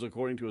rent. This is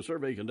according to a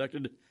survey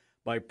conducted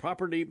by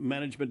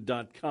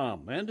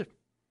PropertyManagement.com. And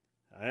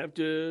I have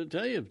to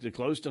tell you, they're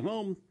close to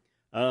home.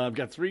 I've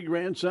got 3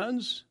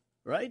 grandsons,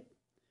 right?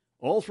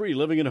 All 3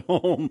 living at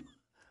home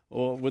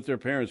with their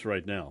parents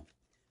right now.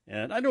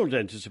 And I don't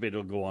anticipate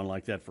it'll go on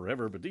like that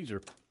forever, but these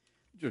are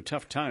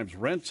tough times.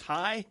 Rent's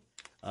high.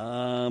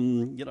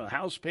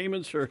 House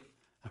payments are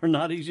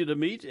not easy to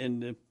meet.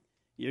 And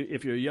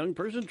if you're a young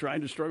person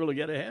trying to struggle to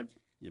get ahead,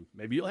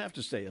 maybe you'll have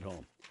to stay at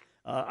home.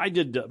 I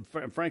did,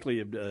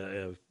 frankly,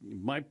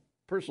 my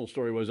personal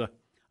story was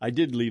I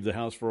did leave the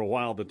house for a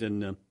while, but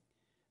then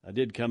I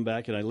did come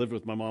back and I lived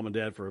with my mom and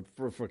dad for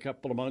a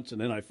couple of months, and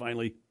then I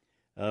finally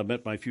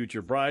met my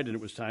future bride, and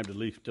it was time to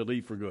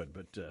leave for good.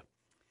 But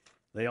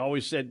they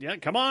always said, "Yeah,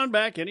 come on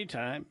back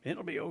anytime.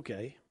 It'll be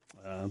okay."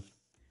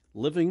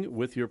 Living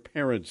with your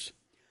parents.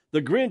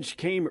 The Grinch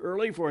came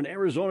early for an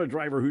Arizona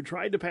driver who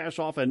tried to pass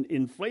off an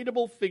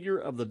inflatable figure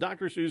of the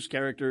Dr. Seuss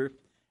character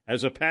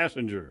as a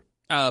passenger.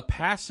 A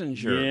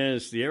passenger?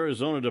 Yes, the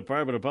Arizona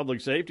Department of Public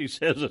Safety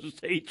says a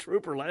state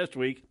trooper last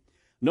week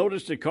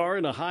noticed a car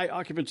in a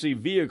high-occupancy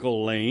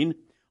vehicle lane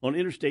on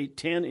Interstate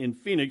 10 in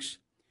Phoenix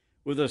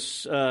with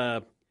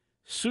a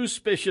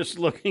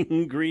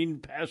suspicious-looking green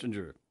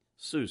passenger.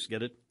 Seuss,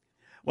 get it?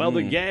 While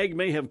the gag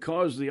may have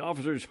caused the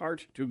officer's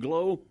heart to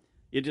glow,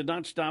 it did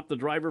not stop the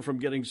driver from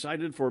getting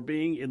cited for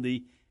being in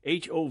the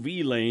HOV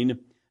lane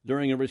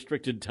during a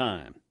restricted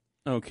time.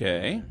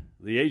 Okay.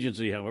 The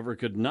agency, however,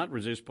 could not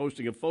resist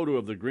posting a photo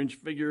of the Grinch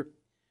figure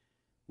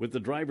with the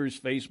driver's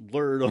face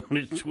blurred on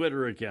its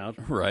Twitter account.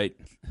 Right.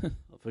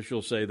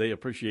 Officials say they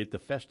appreciate the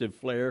festive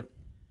flair,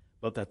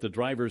 but that the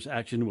driver's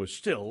action was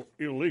still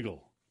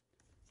illegal.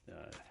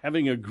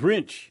 Having a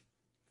Grinch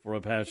for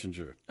a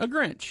passenger. A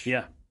Grinch.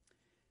 Yeah.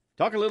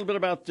 Talk a little bit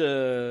about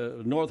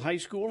North High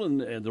School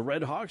and the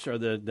Red Hawks.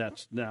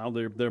 That's now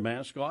their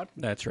mascot.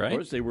 That's right. Of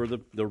course, they were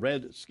the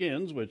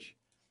Redskins, which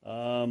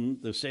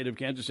the state of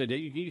Kansas said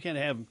you can't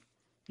have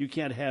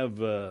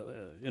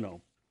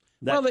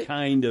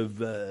kind of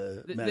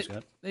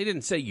mascot. They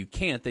didn't say you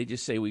can't. They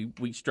just say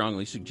we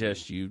strongly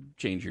suggest you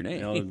change your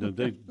name.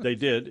 They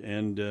did,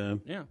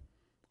 and yeah.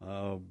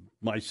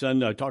 My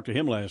son, I talked to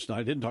him last night.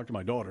 I didn't talk to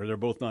my daughter. They're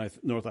both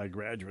North High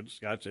graduates.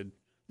 Scott said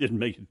didn't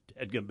make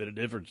a bit of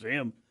difference to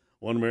him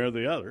one way or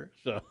the other.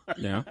 So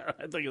yeah,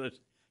 I think that's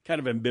kind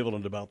of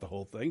ambivalent about the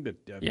whole thing. But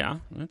yeah,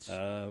 that's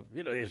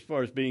as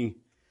far as being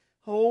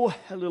a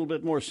little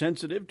bit more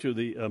sensitive to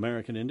the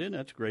American Indian,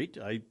 that's great.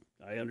 I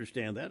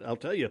understand that. I'll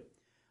tell you,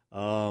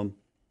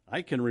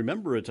 I can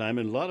remember a time,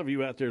 and a lot of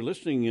you out there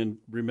listening and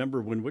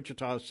remember when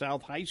Wichita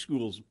South High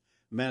School's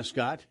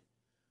mascot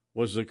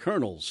was the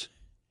Colonels,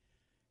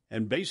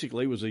 and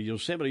basically was a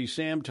Yosemite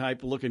Sam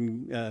type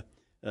looking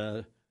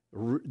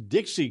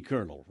Dixie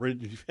Colonel.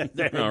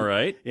 All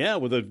right. Yeah,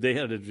 they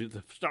had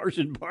the Stars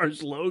and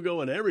Bars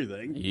logo and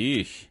everything.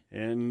 Yeesh.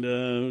 And,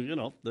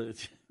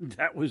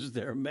 that was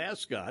their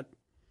mascot.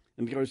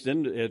 And, of course,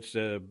 then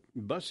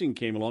busing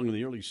came along in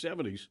the early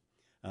 70s.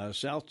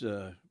 South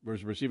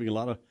was receiving a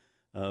lot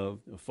of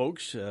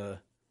folks from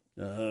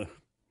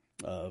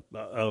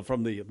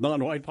the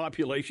non-white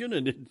population,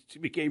 and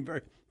it became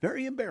very,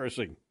 very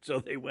embarrassing. So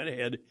they went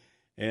ahead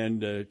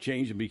and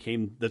changed and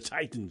became the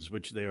Titans,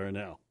 which they are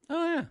now.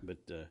 Oh, yeah. But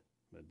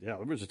yeah,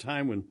 there was a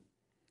time when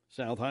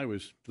South High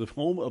was the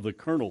home of the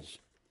Colonels.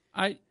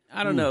 I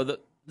don't know.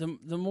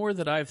 The more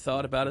that I've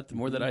thought about it, the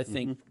more that I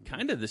think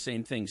kind of the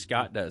same thing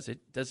Scott does.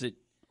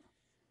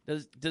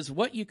 Does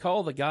what you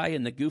call the guy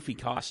in the goofy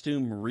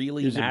costume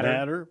really Does matter? it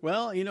matter?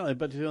 Well,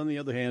 but on the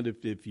other hand,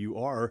 if you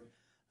are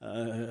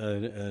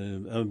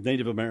a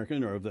Native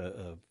American or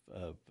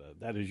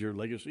that is your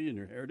legacy and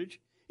your heritage,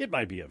 it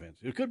might be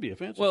offensive. It could be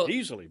offensive. Well,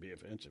 easily be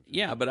offensive.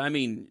 Yeah, but I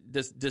mean,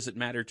 does it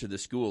matter to the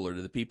school or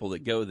to the people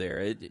that go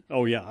there?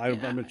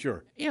 I'm not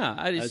sure.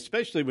 Yeah,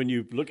 especially when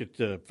you look at,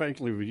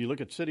 frankly, when you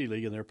look at City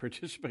League and their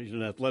participation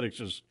in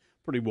athletics is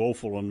pretty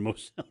woeful on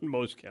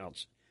most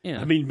counts. Yeah.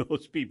 I mean,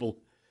 most people.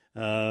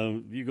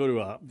 You go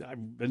to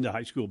I've been to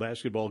high school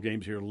basketball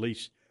games here at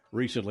least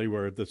recently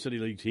where the City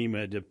League team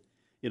had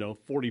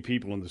 40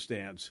 people in the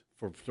stands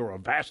for a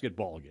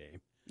basketball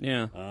game.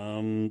 Yeah.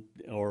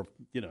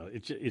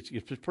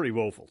 It's pretty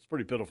woeful. It's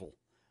pretty pitiful.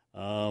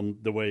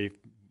 The way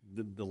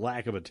the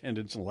lack of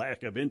attendance and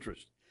lack of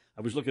interest.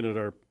 I was looking at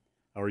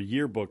our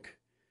yearbook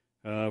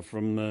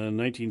from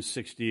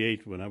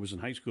 1968 when I was in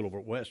high school over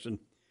at West, and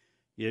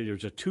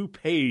there's two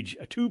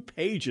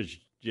pages,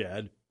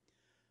 Jad,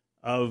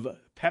 of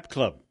Pep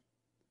Club.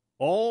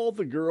 All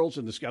the girls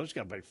in the Scouts, it's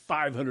got about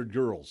 500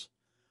 girls,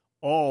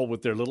 all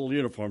with their little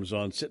uniforms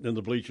on, sitting in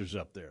the bleachers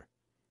up there.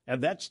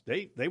 And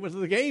they went to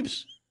the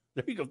games.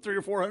 There you go, 300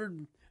 or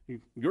 400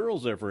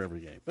 girls there for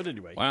every game. But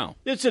anyway, wow,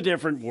 it's a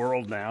different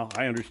world now.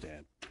 I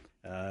understand.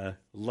 A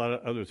lot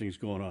of other things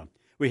going on.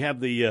 We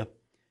have the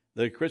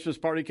Christmas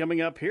party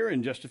coming up here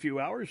in just a few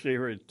hours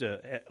here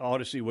at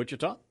Odyssey,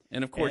 Wichita.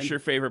 And, of course, your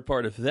favorite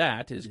part of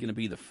that is going to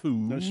be the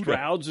food.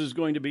 Stroud's is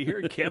going to be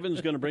here. Kevin's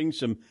going to bring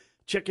some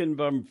chicken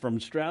from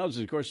Stroud's.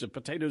 And, of course, the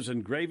potatoes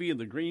and gravy and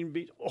the green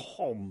beans.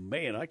 Oh,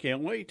 man, I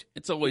can't wait.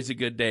 It's always a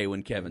good day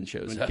when Kevin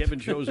shows up. When Kevin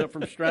shows up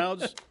from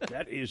Stroud's,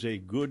 that is a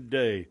good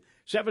day.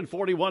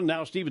 7:41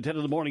 now, Steve at 10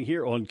 in the morning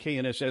here on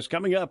KNSS.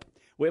 Coming up,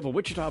 we have a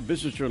Wichita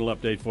Business Journal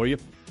update for you.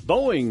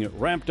 Boeing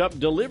ramped up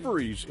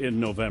deliveries in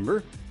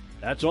November.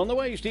 That's on the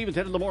way. Steve at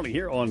 10 in the morning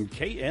here on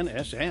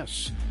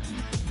KNSS.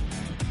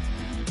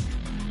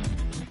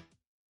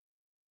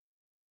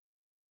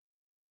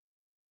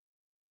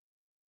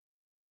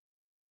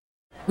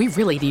 We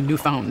really need new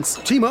phones.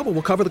 T-Mobile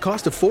will cover the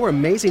cost of 4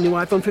 amazing new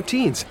iPhone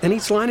 15s, and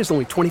each line is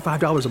only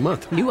 $25 a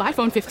month. New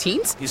iPhone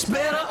 15s? It's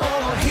better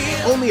over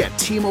here. Only at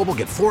T-Mobile,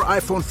 get 4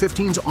 iPhone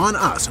 15s on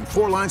us and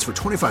 4 lines for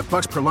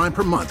 $25 per line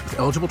per month with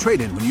eligible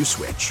trade-in when you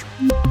switch.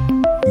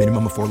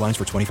 Minimum of 4 lines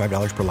for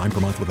 $25 per line per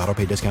month with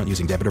autopay discount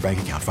using debit or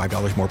bank account.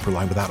 $5 more per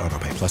line without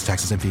autopay, plus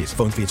taxes and fees.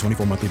 Phone fee at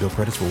 24 monthly bill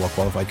credits for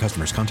well-qualified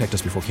customers. Contact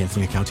us before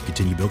canceling account to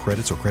continue bill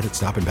credits or credit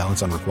stop and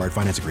balance on required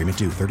finance agreement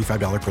due.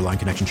 $35 per line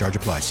connection charge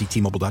applies. See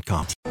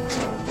T-Mobile.com.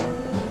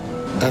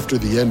 After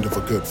the end of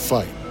a good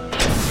fight,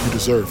 you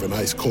deserve an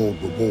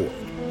ice-cold reward.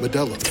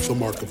 Modelo is the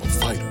mark of a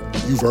fighter.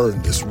 You've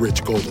earned this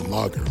rich golden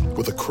lager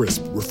with a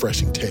crisp,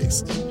 refreshing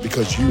taste.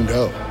 Because you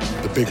know,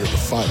 the bigger the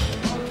fight,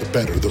 the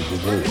better the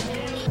reward.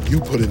 You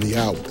put in the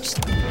hours,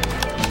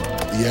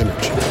 the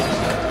energy,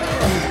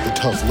 the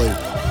tough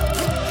labor.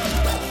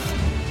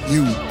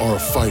 You are a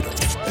fighter,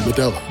 and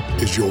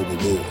Modelo is your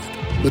reward.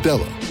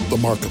 Modelo, the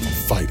mark of a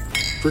fighter.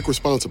 Drink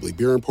responsibly.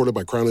 Beer imported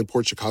by Crown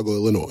Imports, Chicago,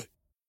 Illinois.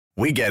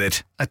 We get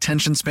it.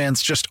 Attention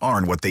spans just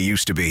aren't what they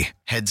used to be.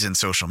 Heads in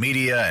social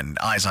media and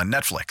eyes on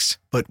Netflix.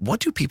 But what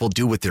do people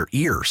do with their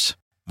ears?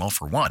 Well,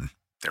 for one,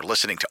 they're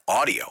listening to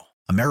audio.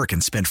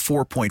 Americans spend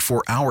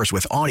 4.4 hours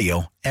with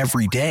audio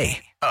every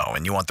day. Oh,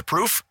 and you want the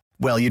proof?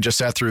 Well, you just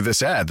sat through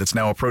this ad that's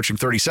now approaching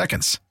 30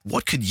 seconds.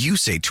 What could you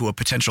say to a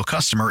potential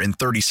customer in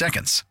 30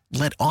 seconds?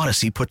 Let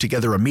Odyssey put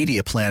together a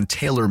media plan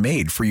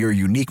tailor-made for your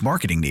unique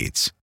marketing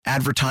needs.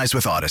 Advertise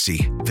with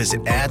Odyssey.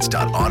 Visit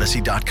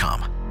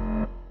ads.odyssey.com.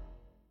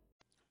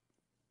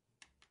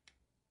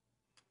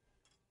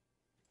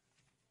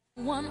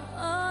 One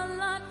a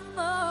lot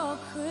for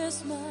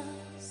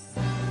Christmas.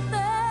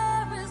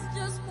 There is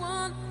just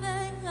one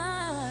thing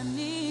I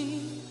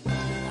need.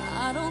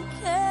 I don't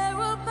care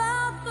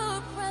about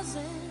the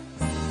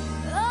presents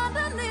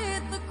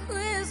underneath the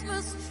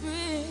Christmas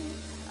tree.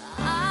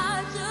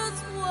 I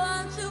just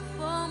want you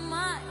for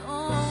my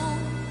own,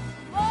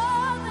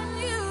 more than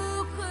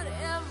you could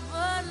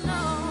ever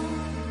know.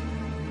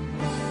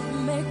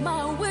 Make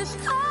my wish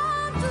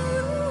come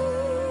true.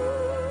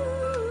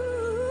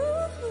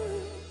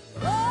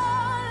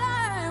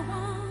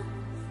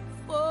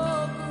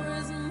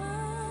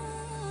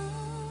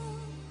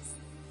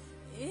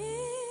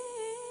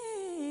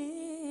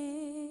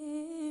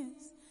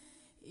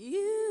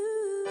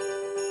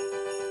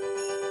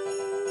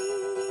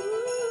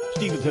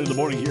 Steve at 10 in the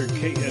morning here at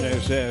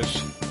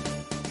KNSS.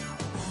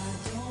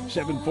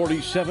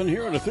 7:47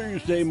 here on a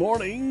Thursday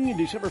morning,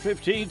 December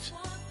 15th.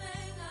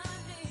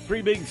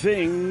 3 big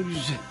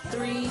things.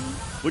 3.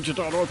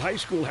 Wichita North High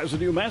School has a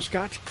new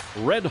mascot,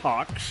 Red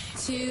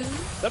Hawks. 2.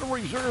 Federal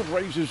Reserve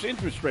raises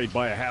interest rate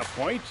by a half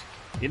point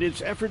in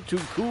its effort to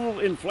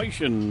cool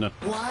inflation.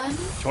 1.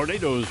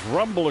 Tornadoes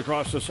rumble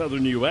across the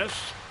southern U.S.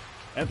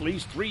 At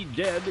least 3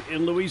 dead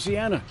in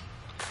Louisiana.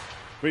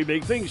 3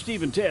 big things,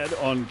 Steve and Ted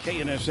on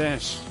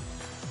KNSS.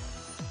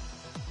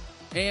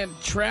 And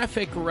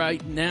traffic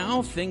right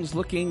now, things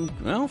looking,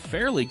 well,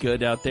 fairly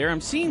good out there.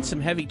 I'm seeing some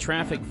heavy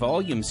traffic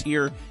volumes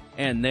here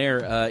and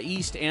there,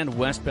 east and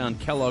westbound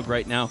Kellogg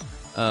right now,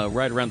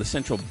 right around the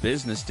Central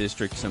Business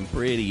District, some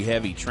pretty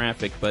heavy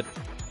traffic, but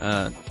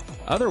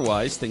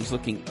otherwise, things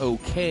looking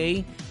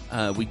okay.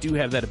 We do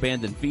have that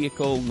abandoned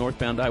vehicle,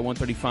 northbound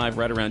I-135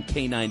 right around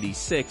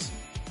K96,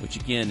 which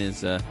again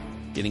is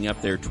getting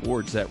up there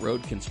towards that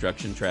road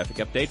construction. Traffic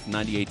update from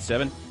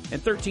 98.7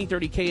 and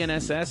 1330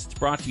 KNSS. It's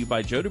brought to you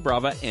by Joe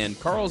Dubrava and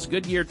Carl's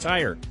Goodyear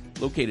Tire,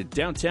 located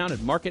downtown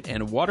at Market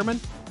and Waterman,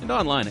 and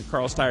online at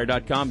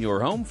carlstire.com,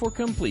 your home for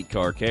complete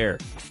car care.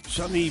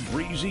 Sunny,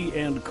 breezy,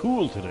 and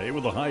cool today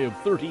with a high of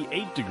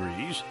 38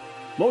 degrees.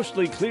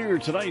 Mostly clear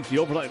tonight, the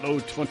overnight low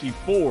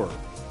 24.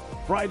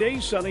 Friday,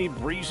 sunny,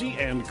 breezy,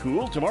 and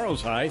cool.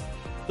 Tomorrow's high,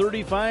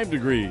 35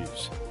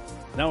 degrees.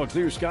 Now a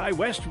clear sky,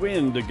 west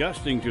wind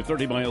gusting to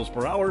 30 miles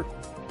per hour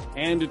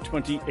and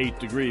 28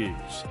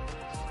 degrees.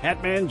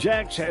 Hatman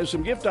Jacks has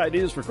some gift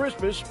ideas for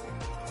Christmas.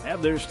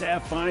 Have their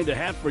staff find a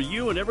hat for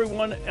you and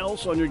everyone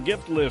else on your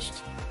gift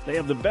list. They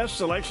have the best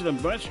selection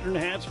of Western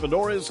hats,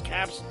 fedoras,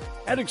 caps,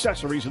 and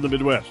accessories in the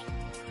Midwest.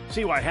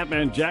 See why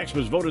Hatman Jacks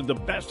was voted the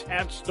best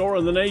hat store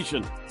in the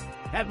nation.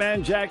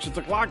 Hatman Jacks at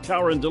the Clock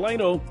Tower in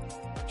Delano.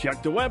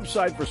 Check the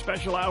website for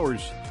special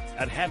hours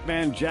at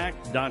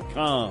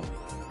hatmanjack.com.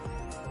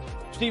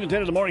 Steve and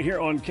Ted in the morning here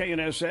on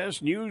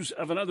KNSS. News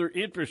of another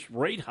interest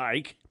rate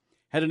hike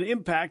had an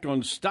impact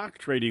on stock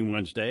trading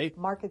Wednesday.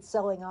 Markets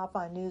selling off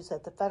on news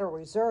that the Federal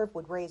Reserve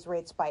would raise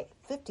rates by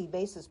 50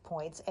 basis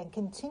points and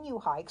continue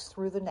hikes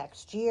through the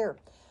next year.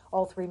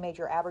 All three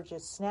major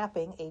averages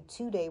snapping a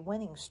two-day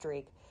winning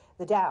streak.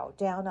 The Dow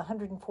down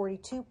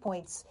 142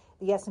 points,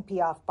 the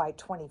S&P off by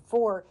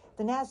 24,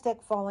 the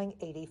Nasdaq falling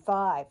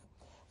 85.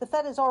 The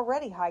Fed has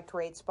already hiked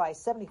rates by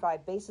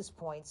 75 basis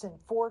points in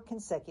 4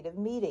 consecutive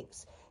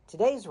meetings.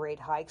 Today's rate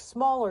hike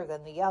smaller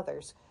than the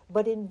others,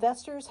 but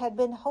investors had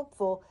been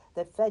hopeful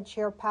that Fed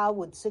Chair Powell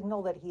would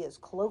signal that he is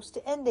close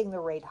to ending the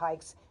rate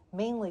hikes,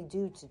 mainly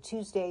due to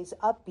Tuesday's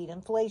upbeat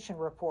inflation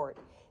report.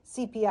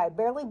 CPI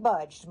barely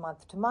budged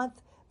month to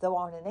month, though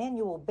on an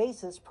annual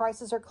basis,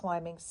 prices are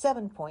climbing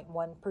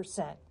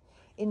 7.1%.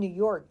 In New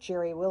York,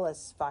 Jerry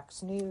Willis,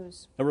 Fox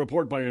News. A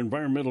report by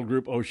environmental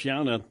group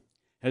Oceana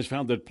has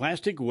found that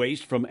plastic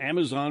waste from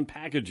Amazon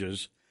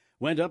packages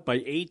went up by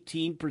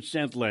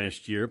 18%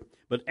 last year,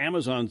 but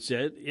Amazon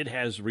said it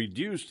has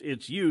reduced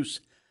its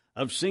use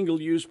of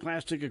single-use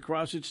plastic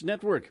across its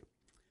network.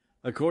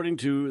 According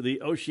to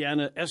the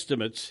Oceana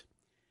estimates,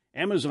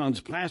 Amazon's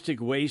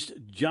plastic waste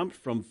jumped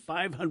from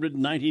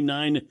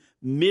 599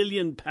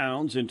 million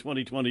pounds in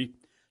 2020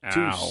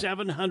 to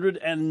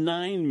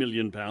 709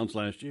 million pounds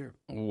last year.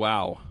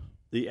 Wow.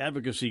 The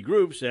advocacy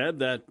group said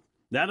that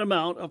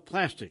amount of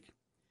plastic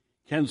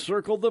can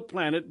circle the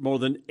planet more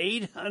than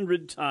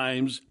 800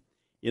 times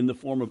in the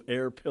form of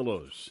air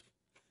pillows.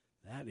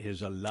 That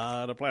is a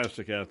lot of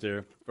plastic out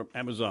there from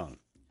Amazon.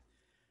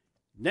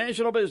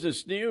 National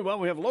business news. Well,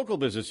 we have local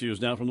business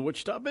news now from the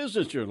Wichita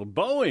Business Journal.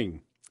 Boeing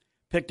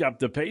picked up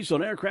the pace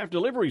on aircraft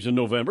deliveries in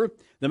November.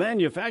 The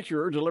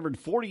manufacturer delivered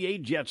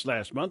 48 jets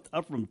last month,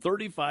 up from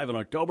 35 in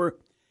October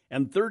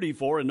and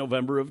 34 in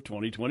November of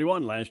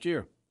 2021 last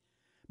year.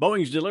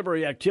 Boeing's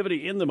delivery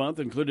activity in the month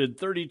included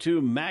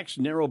 32 MAX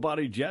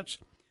narrow-body jets,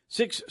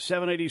 6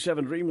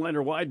 787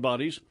 Dreamliner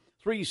wide-bodies,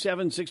 3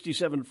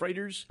 767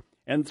 freighters,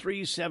 and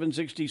 3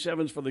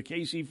 767s for the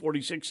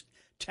KC-46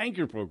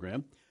 tanker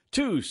program,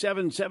 2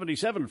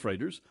 777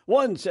 freighters,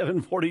 1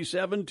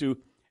 747 to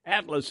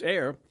Atlas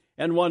Air,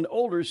 and 1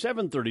 older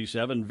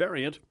 737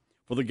 variant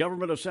for the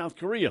government of South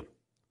Korea.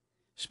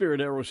 Spirit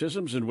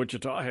Aerosystems in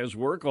Wichita has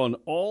work on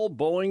all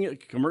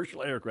Boeing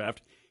commercial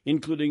aircraft,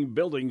 including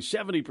building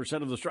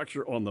 70% of the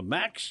structure on the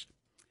MAX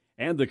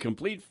and the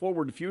complete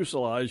forward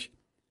fuselage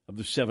of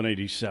the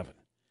 787.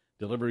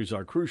 Deliveries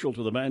are crucial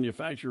to the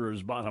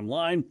manufacturer's bottom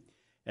line,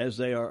 as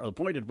they are a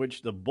point at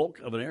which the bulk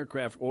of an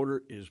aircraft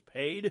order is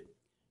paid.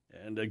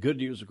 And good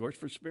news, of course,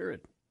 for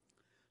Spirit.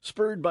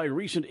 Spurred by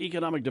recent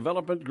economic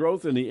development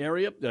growth in the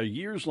area, a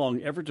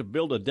years-long effort to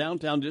build a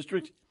downtown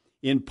district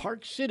in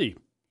Park City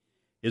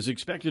is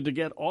expected to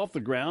get off the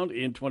ground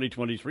in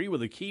 2023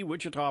 with a key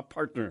Wichita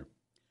partner.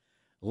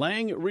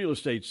 Lang Real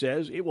Estate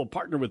says it will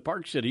partner with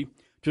Park City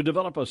to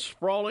develop a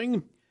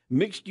sprawling,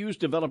 mixed-use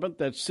development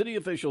that city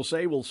officials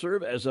say will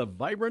serve as a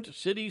vibrant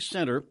city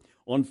center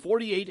on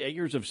 48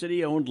 acres of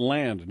city-owned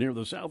land near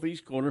the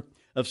southeast corner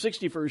of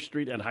 61st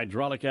Street and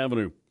Hydraulic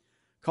Avenue.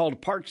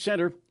 Called Park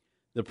Center,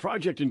 the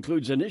project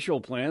includes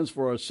initial plans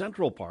for a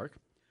central park,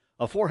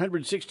 a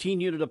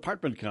 416-unit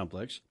apartment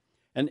complex,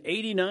 an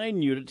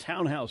 89-unit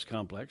townhouse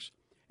complex,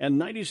 and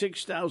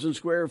 96,000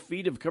 square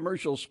feet of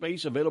commercial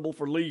space available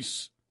for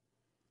lease.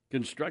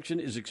 Construction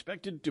is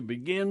expected to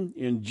begin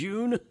in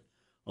June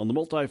on the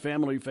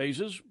multifamily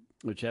phases,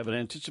 which have an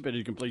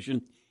anticipated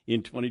completion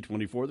in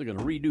 2024. They're going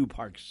to redo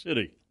Park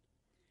City.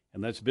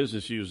 And that's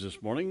business news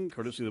this morning,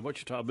 courtesy of the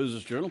Wichita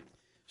Business Journal.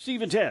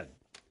 Steve and Ted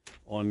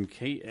on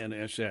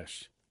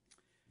KNSS.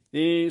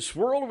 The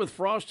swirled with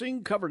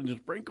frosting, covered in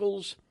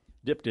sprinkles,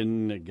 dipped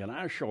in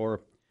ganache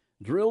or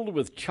Drizzled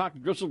with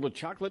chocolate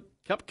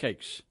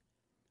cupcakes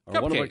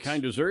are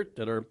one-of-a-kind dessert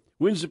that are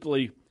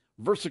whimsically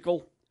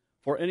versatile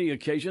for any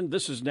occasion.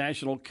 This is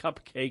National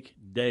Cupcake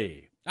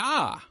Day.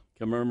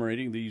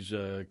 Commemorating these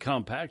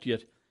compact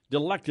yet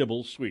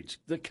delectable sweets.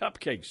 The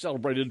cupcake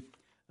celebrated,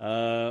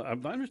 I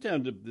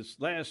understand this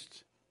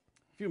last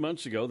few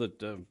months ago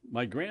that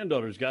my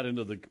granddaughters got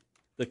into the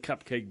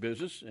cupcake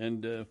business,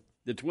 and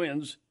the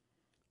twins,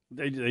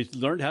 they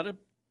learned how to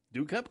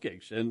do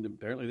cupcakes, and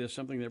apparently that's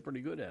something they're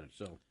pretty good at.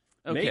 So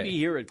maybe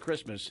here at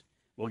Christmas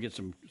we'll get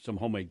some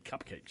homemade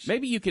cupcakes.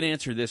 Maybe you can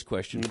answer this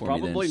question for me then,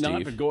 Probably not,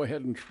 Steve. but go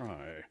ahead and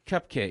try.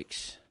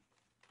 Cupcakes.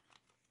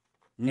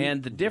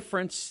 And the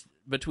difference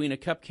between a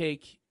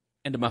cupcake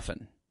and a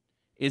muffin,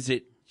 is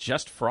it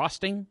just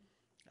frosting?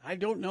 I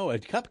don't know. A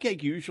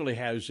cupcake usually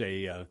has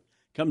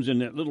comes in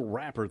that little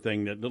wrapper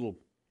thing, that little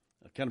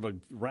kind of a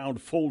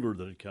round folder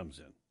that it comes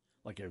in,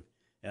 like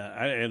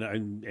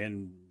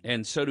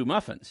and so do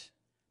muffins.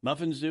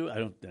 Muffins do? I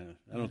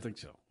don't think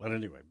so. But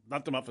anyway,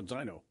 not the muffins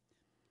I know.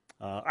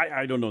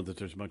 I don't know that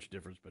there's much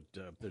difference, but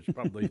there's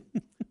probably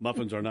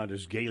muffins are not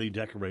as gaily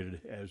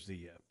decorated as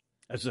the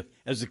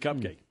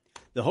cupcake.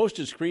 The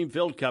Hostess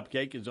cream-filled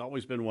cupcake has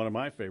always been one of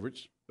my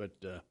favorites, but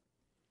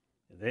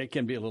they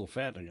can be a little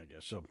fattening, I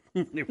guess. So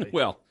anyway.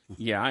 Well,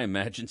 yeah, I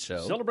imagine so.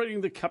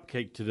 Celebrating the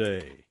cupcake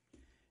today.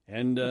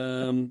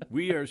 And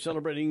we are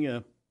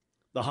celebrating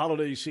the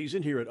holiday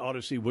season here at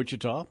Odyssey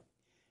Wichita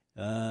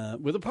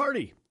with a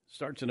party.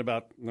 Starts in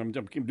about, I'm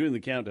doing the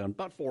countdown,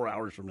 about 4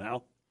 hours from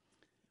now,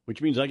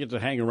 which means I get to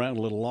hang around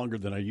a little longer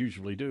than I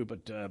usually do.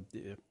 But,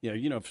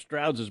 if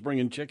Stroud's is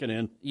bringing chicken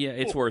in. Yeah,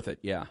 it's worth it,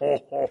 yeah.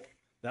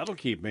 That'll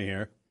keep me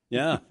here.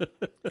 Yeah.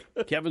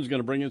 Kevin's going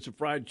to bring in some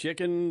fried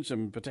chicken,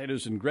 some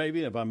potatoes and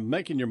gravy. If I'm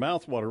making your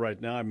mouth water right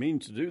now, I mean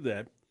to do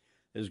that.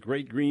 There's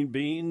great green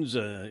beans.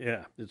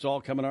 It's all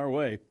coming our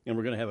way. And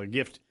we're going to have a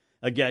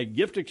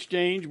gift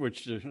exchange,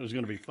 which is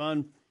going to be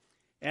fun.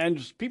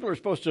 And people are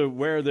supposed to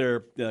wear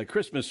their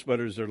Christmas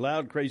sweaters, their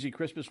loud, crazy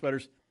Christmas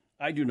sweaters.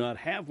 I do not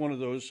have one of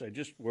those. I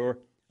just wore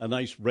a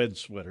nice red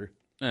sweater.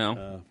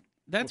 Oh,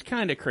 that's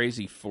kind of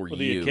crazy for you. For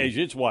the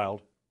occasion. It's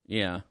wild.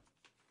 Yeah.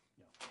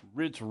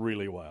 It's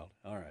really wild.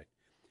 All right.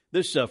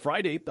 This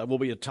Friday, we'll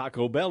be at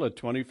Taco Bell at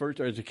 21st.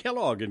 There's a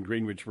Kellogg in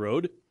Greenwich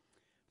Road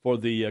for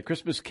the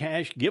Christmas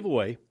cash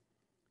giveaway.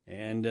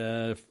 And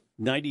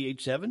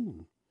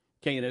 98.7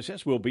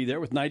 KNSS will be there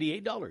with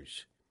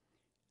 $98.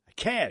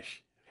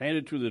 Cash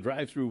handed through the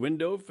drive-through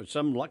window for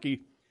some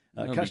lucky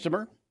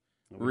customer.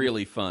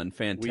 Really fun.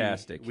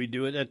 Fantastic. We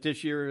do it at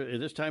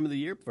this time of the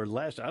year for the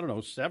last,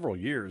 several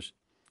years.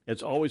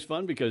 It's always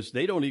fun because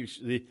they don't.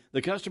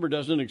 The customer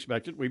doesn't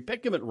expect it. We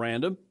pick them at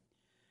random,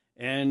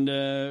 and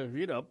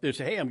they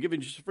say, "Hey, I'm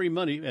giving you some free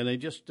money," and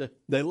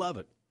they love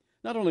it.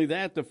 Not only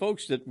that, the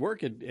folks that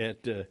work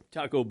at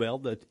Taco Bell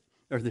that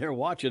are there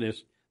watching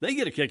us, they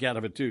get a kick out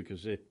of it too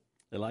because they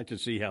like to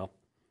see how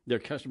their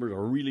customers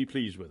are really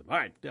pleased with them. All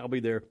right, I'll be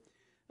there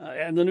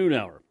at the noon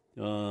hour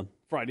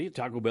Friday at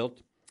Taco Bell,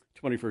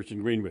 21st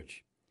in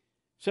Greenwich.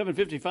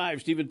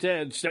 7:55. Steve and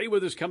Ted, stay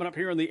with us. Coming up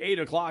here in the 8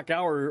 o'clock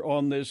hour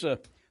on this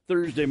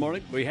Thursday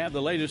morning, we have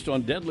the latest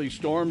on deadly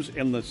storms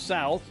in the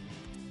south.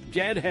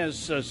 Jad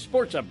has a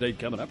sports update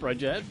coming up, right,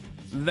 Jad?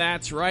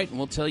 That's right, and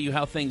we'll tell you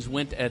how things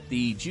went at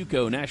the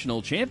JUCO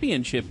National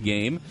Championship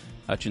game.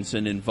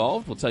 Hutchinson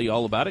involved. We'll tell you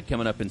all about it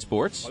coming up in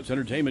sports. What's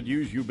entertainment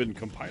news? You've been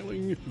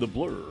compiling the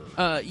Blur.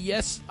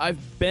 Yes,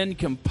 I've been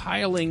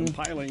compiling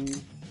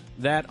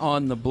that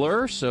on the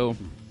Blur, so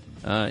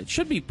it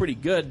should be pretty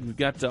good. We've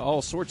got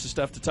all sorts of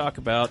stuff to talk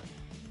about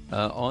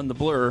on the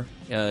Blur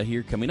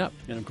here coming up.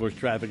 And, of course,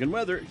 traffic and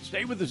weather.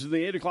 Stay with us in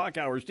the 8 o'clock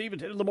hour. Steve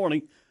and Ted in the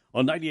morning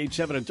on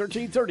 98.7 and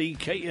 1330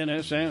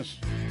 KNSS.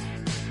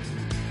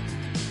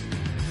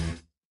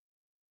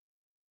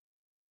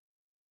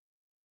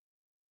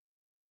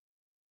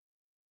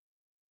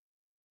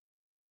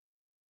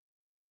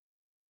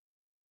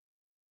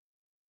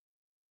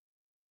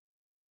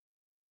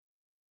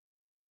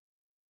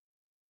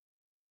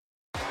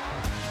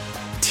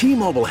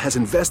 T-Mobile has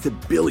invested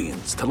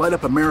billions to light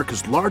up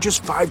America's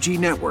largest 5G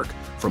network,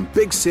 from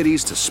big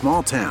cities to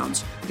small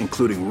towns,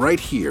 including right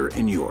here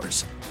in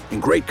yours.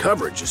 And great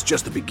coverage is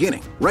just the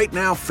beginning. Right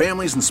now,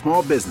 families and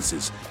small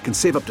businesses can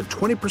save up to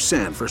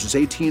 20% versus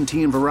AT&T and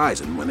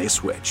Verizon when they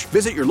switch.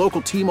 Visit your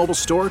local T-Mobile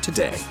store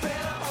today.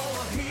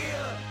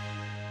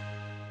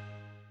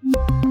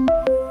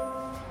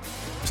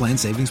 Plan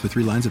savings with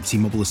 3 lines of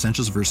T-Mobile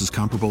Essentials versus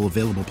comparable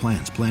available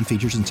plans. Plan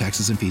features and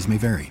taxes and fees may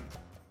vary.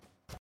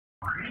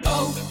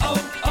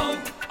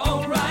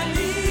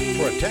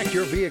 Protect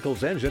your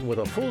vehicle's engine with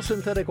a full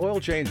synthetic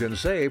oil change and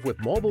save with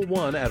Mobil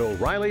 1 at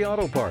O'Reilly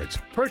Auto Parts.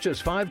 Purchase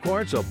 5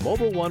 quarts of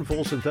Mobil 1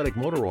 full synthetic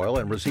motor oil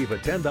and receive a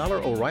 $10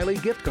 O'Reilly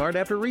gift card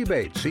after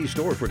rebate. See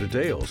store for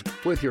details.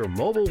 With your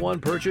Mobil 1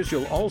 purchase,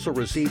 you'll also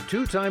receive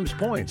 2 times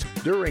points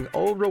during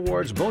O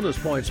Rewards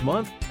Bonus Points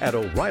Month at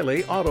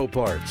O'Reilly Auto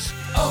Parts.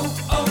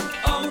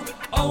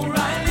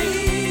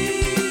 O'Reilly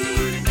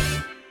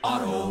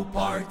Auto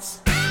Parts.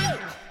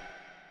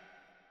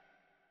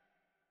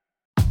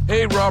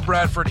 Hey, Rob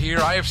Bradford here.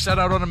 I have set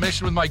out on a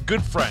mission with my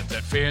good friends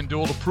at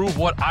FanDuel to prove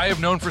what I have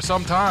known for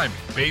some time.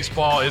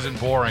 Baseball isn't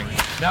boring.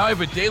 Now I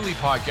have a daily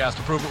podcast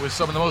to prove it with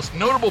some of the most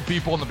notable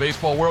people in the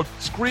baseball world,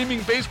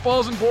 screaming baseball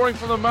isn't boring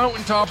from the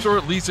mountaintops, or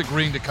at least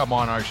agreeing to come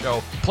on our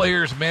show.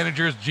 Players,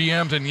 managers,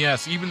 GMs, and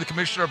yes, even the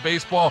commissioner of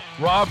baseball,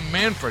 Rob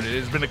Manfred. It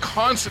has been a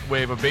constant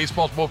wave of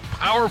baseball's most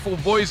powerful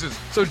voices.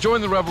 So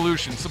join the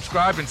revolution.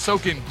 Subscribe and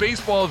soak in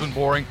Baseball Isn't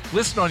Boring.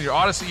 Listen on your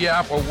Odyssey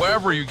app or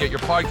wherever you get your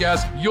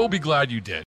podcasts. You'll be glad you did.